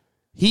 Mm-hmm.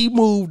 He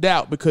moved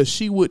out because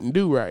she wouldn't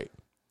do right.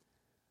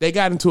 They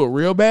got into a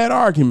real bad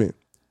argument.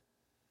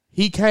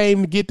 He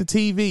came to get the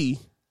TV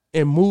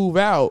and move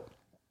out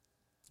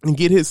and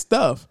get his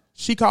stuff.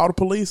 She called the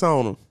police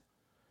on him.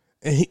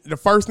 And the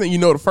first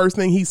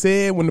thing he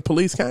said when the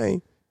police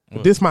came,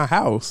 "This my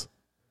house."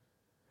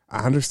 "I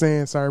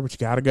understand, sir, but you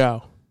gotta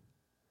go."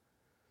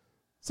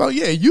 So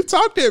yeah, you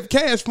talk that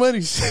cash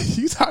money shit.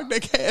 You talk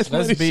that cash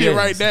money shit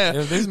right now.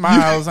 If this is my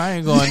house, I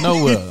ain't going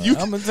nowhere.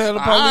 I'm gonna tell the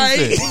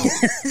police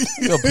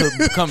that.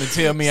 You'll come and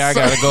tell me I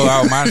gotta go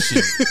out my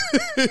shit.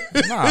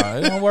 Nah,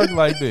 it don't work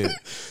like that.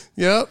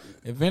 Yep.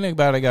 If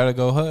anybody gotta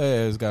go,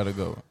 her ass gotta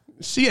go.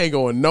 She ain't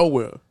going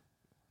nowhere.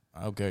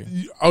 Okay.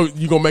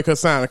 You gonna make her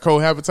sign a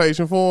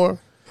cohabitation form?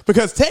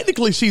 Because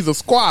technically she's a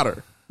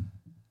squatter.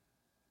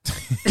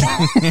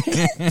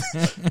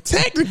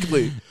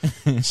 Technically,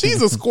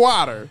 she's a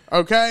squatter.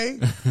 Okay,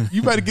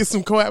 you better get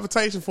some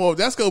cohabitation forms.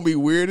 That's gonna be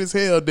weird as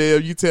hell,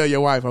 Deb. You tell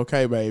your wife,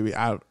 "Okay, baby,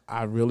 I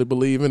really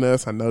believe in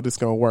us. I know this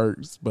gonna work,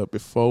 but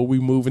before we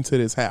move into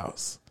this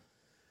house,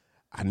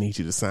 I need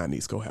you to sign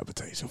these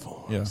cohabitation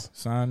forms." Yeah,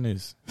 sign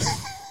this.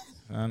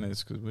 Sign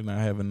this, because we're not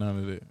having none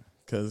of that.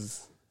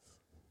 Because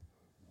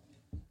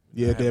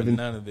yeah, Devin,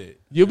 none of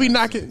that. You'll be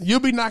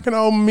knocking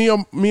on me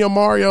or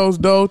Mario's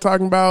door,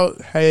 talking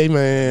about, "Hey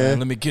man,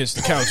 let me kiss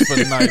the couch for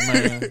the night,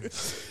 man."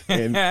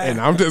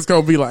 and I'm just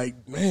gonna be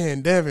like,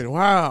 "Man, Devin,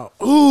 wow,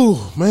 ooh,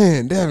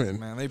 man,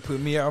 Devin, man, they put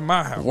me out of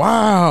my house.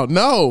 Wow,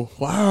 no,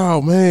 wow,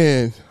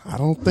 man, I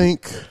don't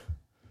think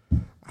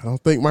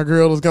my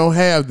girl is gonna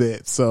have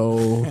that."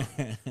 So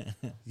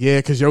yeah,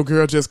 because your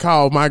girl just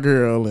called my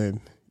girl, and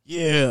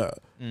yeah,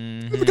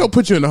 let me go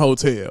put you in the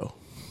hotel.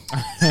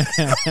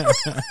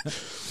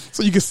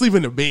 So you can sleep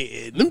in the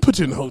bed. Let me put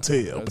you in the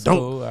hotel. That's but don't,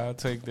 cool. I'll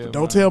take that.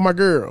 Don't tell my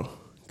girl,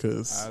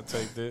 I'll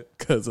take that.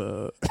 Because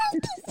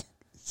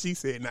she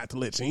said not to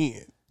let you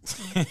in.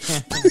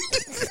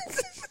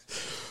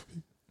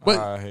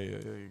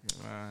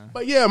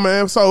 But yeah,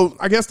 man. So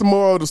I guess the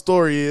moral of the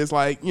story is,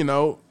 like,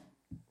 know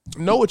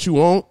what you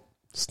want,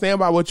 stand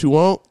by what you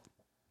want,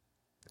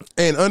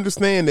 and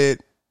understand that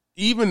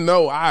even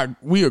though I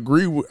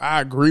agree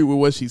with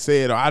what she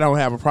said, or I don't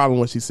have a problem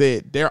with what she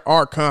said, there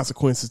are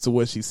consequences to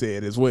what she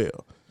said as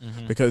well.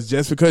 Mm-hmm. Because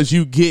just because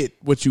you get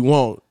what you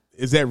want,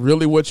 is that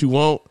really what you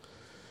want?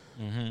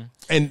 Mm-hmm.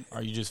 And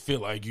or you just feel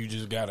like you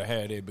just gotta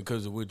have it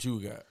because of what you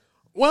got.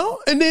 Well,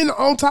 and then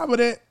on top of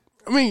that,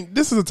 I mean,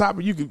 this is a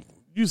topic you could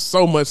use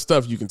so much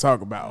stuff you can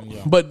talk about.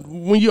 Yeah. But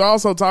when you're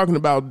also talking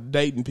about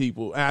dating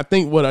people, and I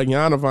think what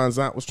Ayana Von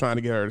Zant was trying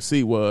to get her to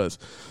see was,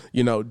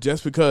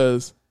 just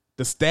because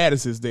the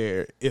status is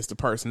there, it's the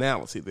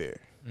personality there.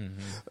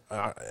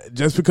 Mm-hmm.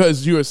 Just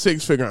because you're a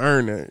 6-figure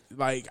earner,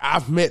 like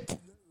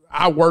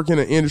I work in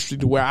an industry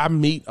to where I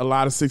meet a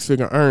lot of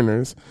 6-figure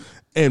earners,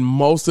 and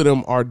most of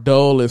them are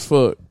dull as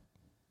fuck.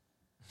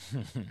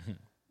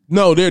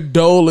 No, they're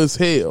dull as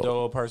hell.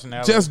 Dull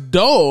personality. Just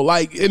dull.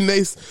 Like, and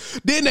they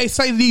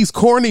say these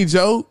corny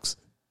jokes,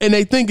 and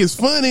they think it's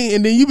funny,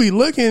 and then you be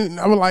looking,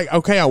 I'm like,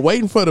 okay, I'm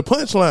waiting for the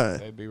punchline.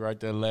 They be right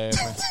there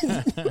laughing.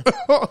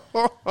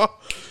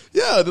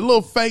 Yeah, the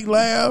little fake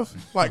laugh.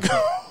 Like,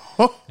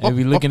 they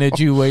be looking at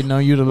you, waiting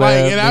on you to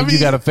laugh. And you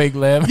got a fake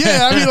laugh.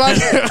 Yeah, I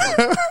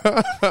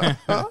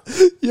be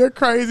like, you're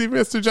crazy,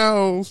 Mr.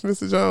 Jones.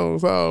 Mr.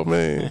 Jones. Oh,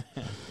 man.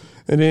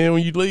 And then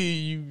when you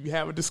leave, you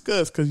have a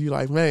disgust because you're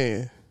like,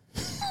 man,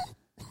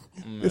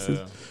 this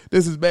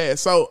is bad.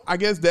 So I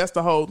guess that's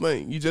the whole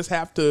thing. You just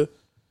have to,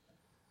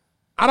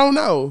 I don't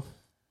know.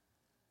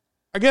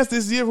 I guess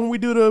this year when we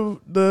do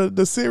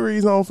the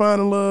series on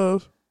Finding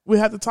Love, we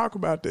have to talk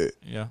about that.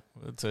 Yeah,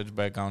 we'll touch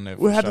back on that.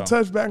 We'll have to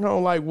touch back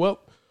on, like, what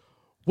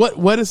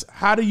is,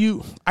 how do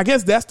you, I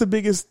guess that's the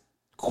biggest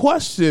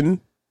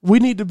question we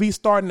need to be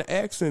starting to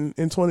ask in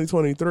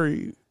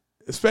 2023,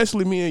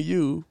 especially me and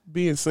you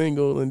being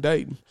single and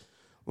dating.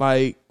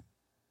 Like,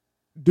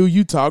 do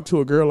you talk to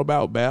a girl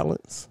about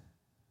balance?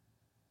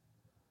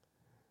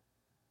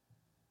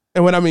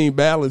 And when I mean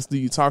balance, do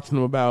you talk to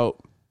them about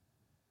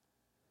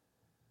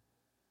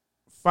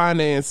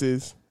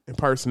finances and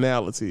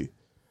personality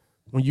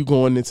when you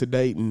going into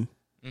dating?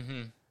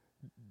 Mm-hmm.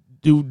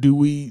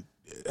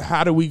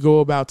 How do we go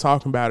about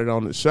talking about it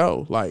on the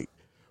show? Like,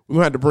 we're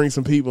gonna have to bring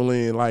some people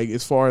in, like,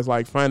 as far as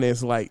like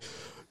finance. Like,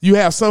 you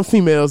have some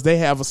females, they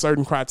have a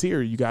certain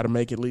criteria. You got to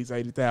make at least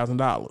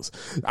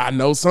 $80,000. I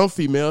know some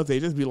females, they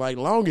just be like,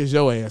 long as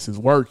your ass is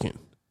working,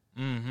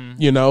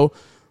 mm-hmm.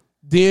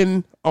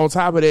 Then on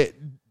top of that,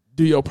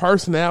 do your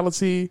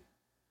personality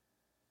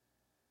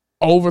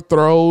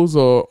overthrows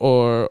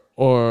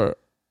or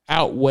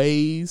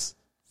outweighs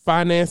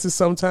finances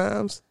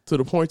sometimes to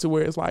the point to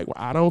where it's like, well,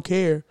 I don't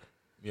care.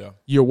 Yeah.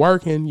 You're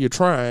working, you're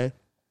trying,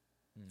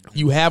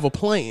 you have a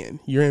plan,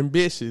 you're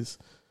ambitious.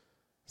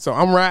 So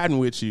I'm riding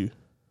with you.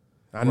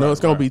 I know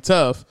it's going to be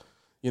tough,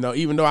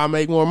 even though I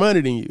make more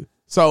money than you.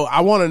 So I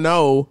want to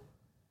know,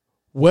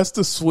 what's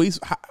the sweet,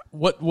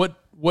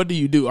 what do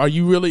you do? Are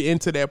you really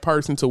into that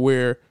person to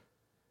where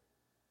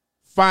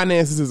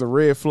finances is a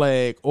red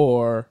flag,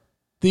 or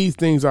these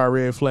things are a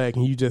red flag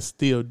and you just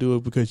still do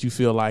it because you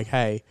feel like,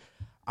 hey,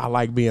 I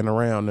like being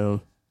around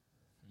them?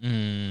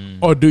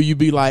 Or do you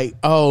be like,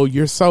 oh,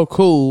 you're so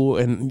cool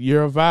and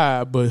you're a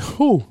vibe, but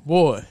whew,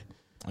 boy,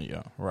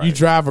 yeah, right. You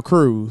drive a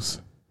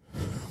cruise.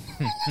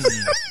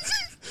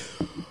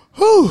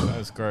 Whew.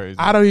 That's crazy.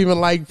 I don't even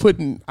like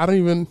putting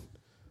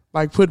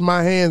putting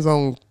my hands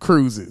on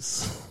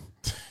cruises.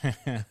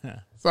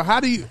 So how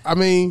do you,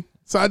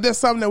 so that's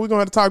something that we're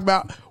going to talk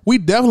about. We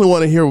definitely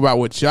want to hear about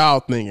what y'all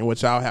think and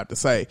what y'all have to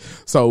say.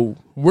 So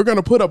we're going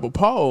to put up a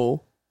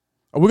poll,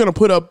 or we're going to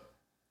put up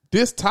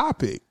this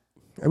topic,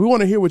 and we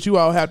want to hear what you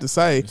all have to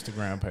say.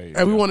 Instagram page.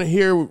 And we want to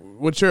hear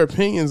what your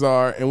opinions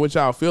are and what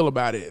y'all feel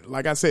about it.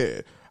 Like I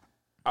said,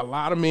 a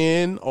lot of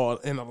men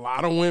and a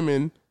lot of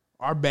women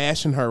are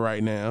bashing her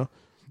right now.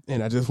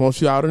 And I just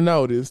want y'all to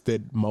notice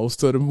that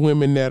most of the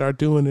women that are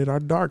doing it are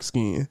dark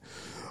skinned.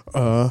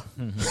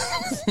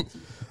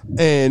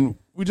 And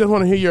we just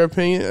want to hear your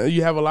opinion.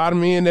 You have a lot of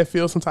men that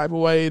feel some type of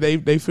way.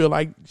 They feel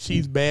like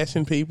she's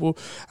bashing people.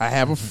 I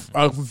have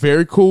a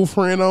very cool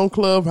friend on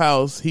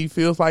Clubhouse. He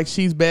feels like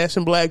she's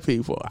bashing black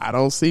people. I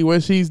don't see where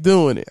she's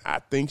doing it. I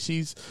think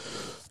she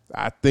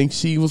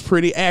was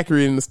pretty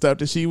accurate in the stuff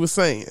that she was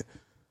saying.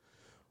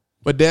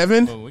 But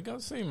Devin, well, we gotta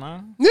see,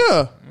 man.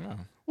 Yeah.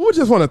 We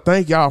just want to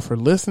thank y'all for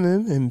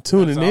listening and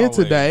tuning in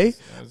today.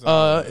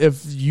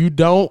 If you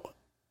don't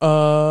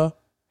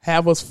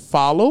have us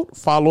follow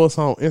us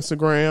on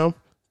Instagram,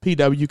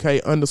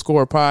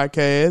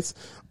 PWK_podcast.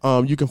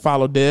 You can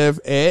follow Dev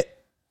at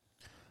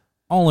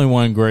Only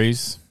One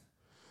Grace.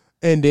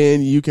 And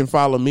then you can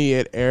follow me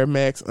at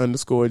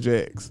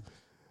AirMax_Jax.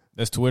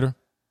 That's Twitter?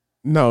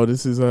 No,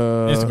 this is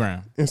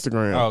Instagram.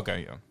 Instagram. Oh,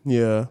 okay, yeah.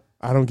 Yeah.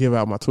 I don't give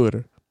out my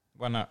Twitter.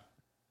 Why not?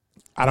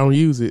 I don't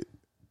use it.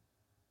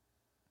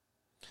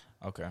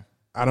 Okay.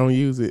 I don't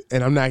use it.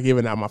 And I'm not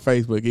giving out my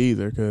Facebook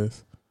either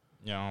because...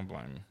 Yeah, I don't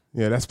blame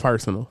you. Yeah, that's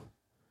personal.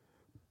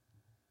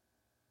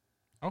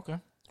 Okay.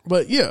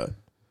 But yeah.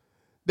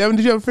 Devin,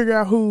 did you ever figure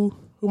out who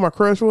my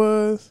crush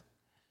was?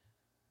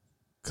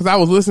 Because I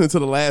was listening to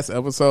the last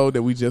episode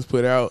that we just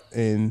put out,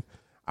 and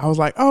I was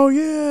like, oh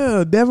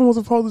yeah, Devin was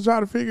supposed to try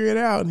to figure it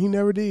out, and he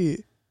never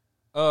did.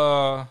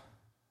 No.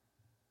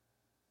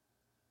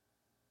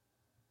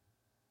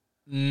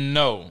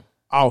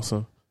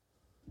 Awesome.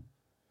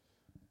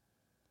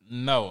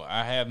 No,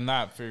 I have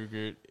not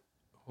figured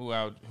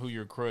who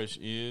your crush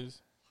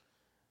is.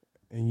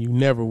 And you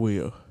never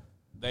will.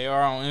 They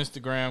are on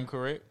Instagram,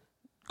 correct?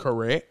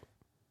 Correct.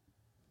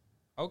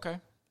 Okay.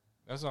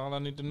 That's all I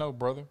need to know,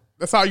 brother.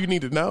 That's all you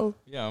need to know?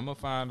 Yeah, I'm going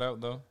to find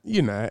out, though.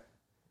 You're not.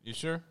 You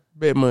sure?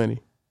 Bet money.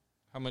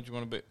 How much you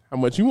want to bet? How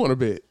much you want to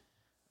bet?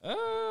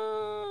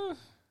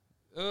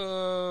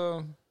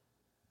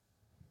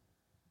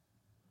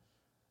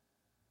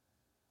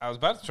 I was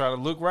about to try to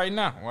look right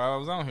now while I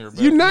was on here.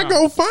 But you're not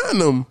going to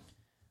find them.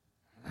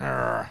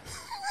 Let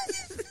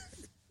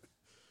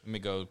me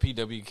go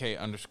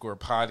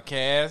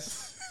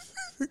PWK_podcast.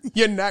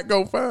 You're not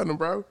going to find them,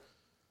 bro.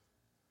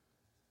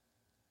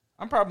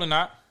 I'm probably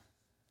not.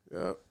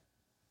 Yep.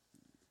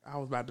 I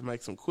was about to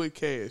make some quick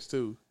cash,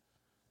 too.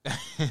 I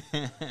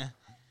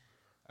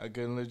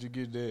couldn't let you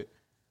get that.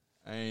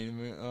 I ain't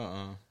even,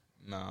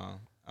 Nah,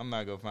 I'm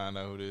not going to find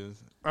out who it is.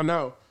 I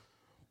know.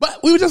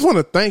 But we just want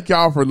to thank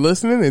y'all for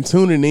listening and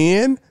tuning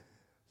in.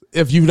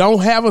 If you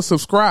don't have us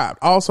subscribed,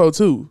 also,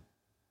 too,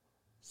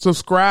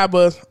 subscribe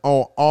us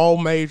on all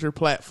major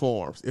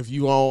platforms. If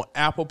you on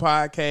Apple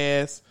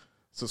Podcasts,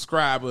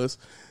 subscribe us.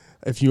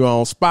 If you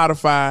on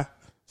Spotify,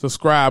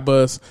 subscribe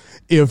us.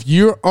 If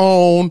you're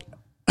on...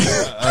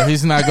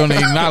 he's not going to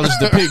acknowledge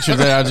the picture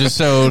that I just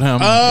showed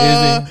him,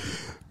 is he?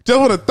 Just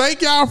want to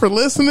thank y'all for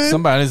listening.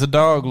 Somebody's a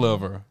dog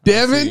lover.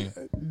 Devin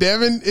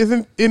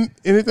isn't in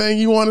anything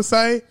you want to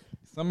say?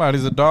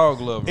 Somebody's a dog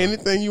lover.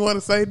 Anything you want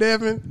to say,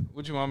 Devin?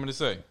 What you want me to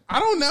say? I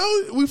don't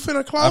know. We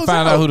finna close. I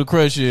found out who the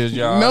crush is,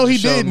 y'all. No, he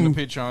showed him didn't. The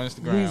picture on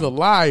Instagram. He's a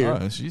liar.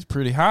 Oh, she's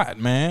pretty hot,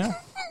 man.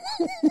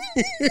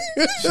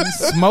 She's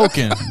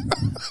smoking.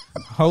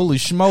 Holy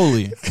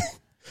schmoly.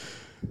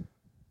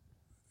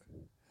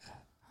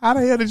 How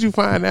the hell did you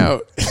find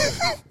out?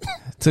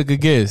 Took a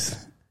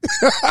guess.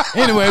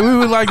 Anyway, we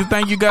would like to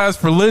thank you guys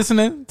for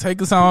listening.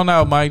 Take us on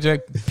out, Mike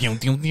Jack.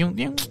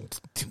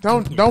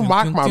 Don't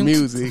mock my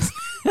music.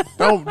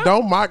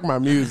 Don't mock my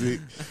music.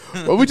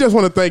 But we just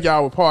want to thank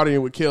y'all for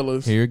partying with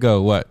killers. Here you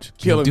go. Watch.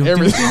 Killing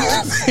everything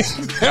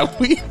that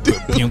we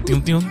do.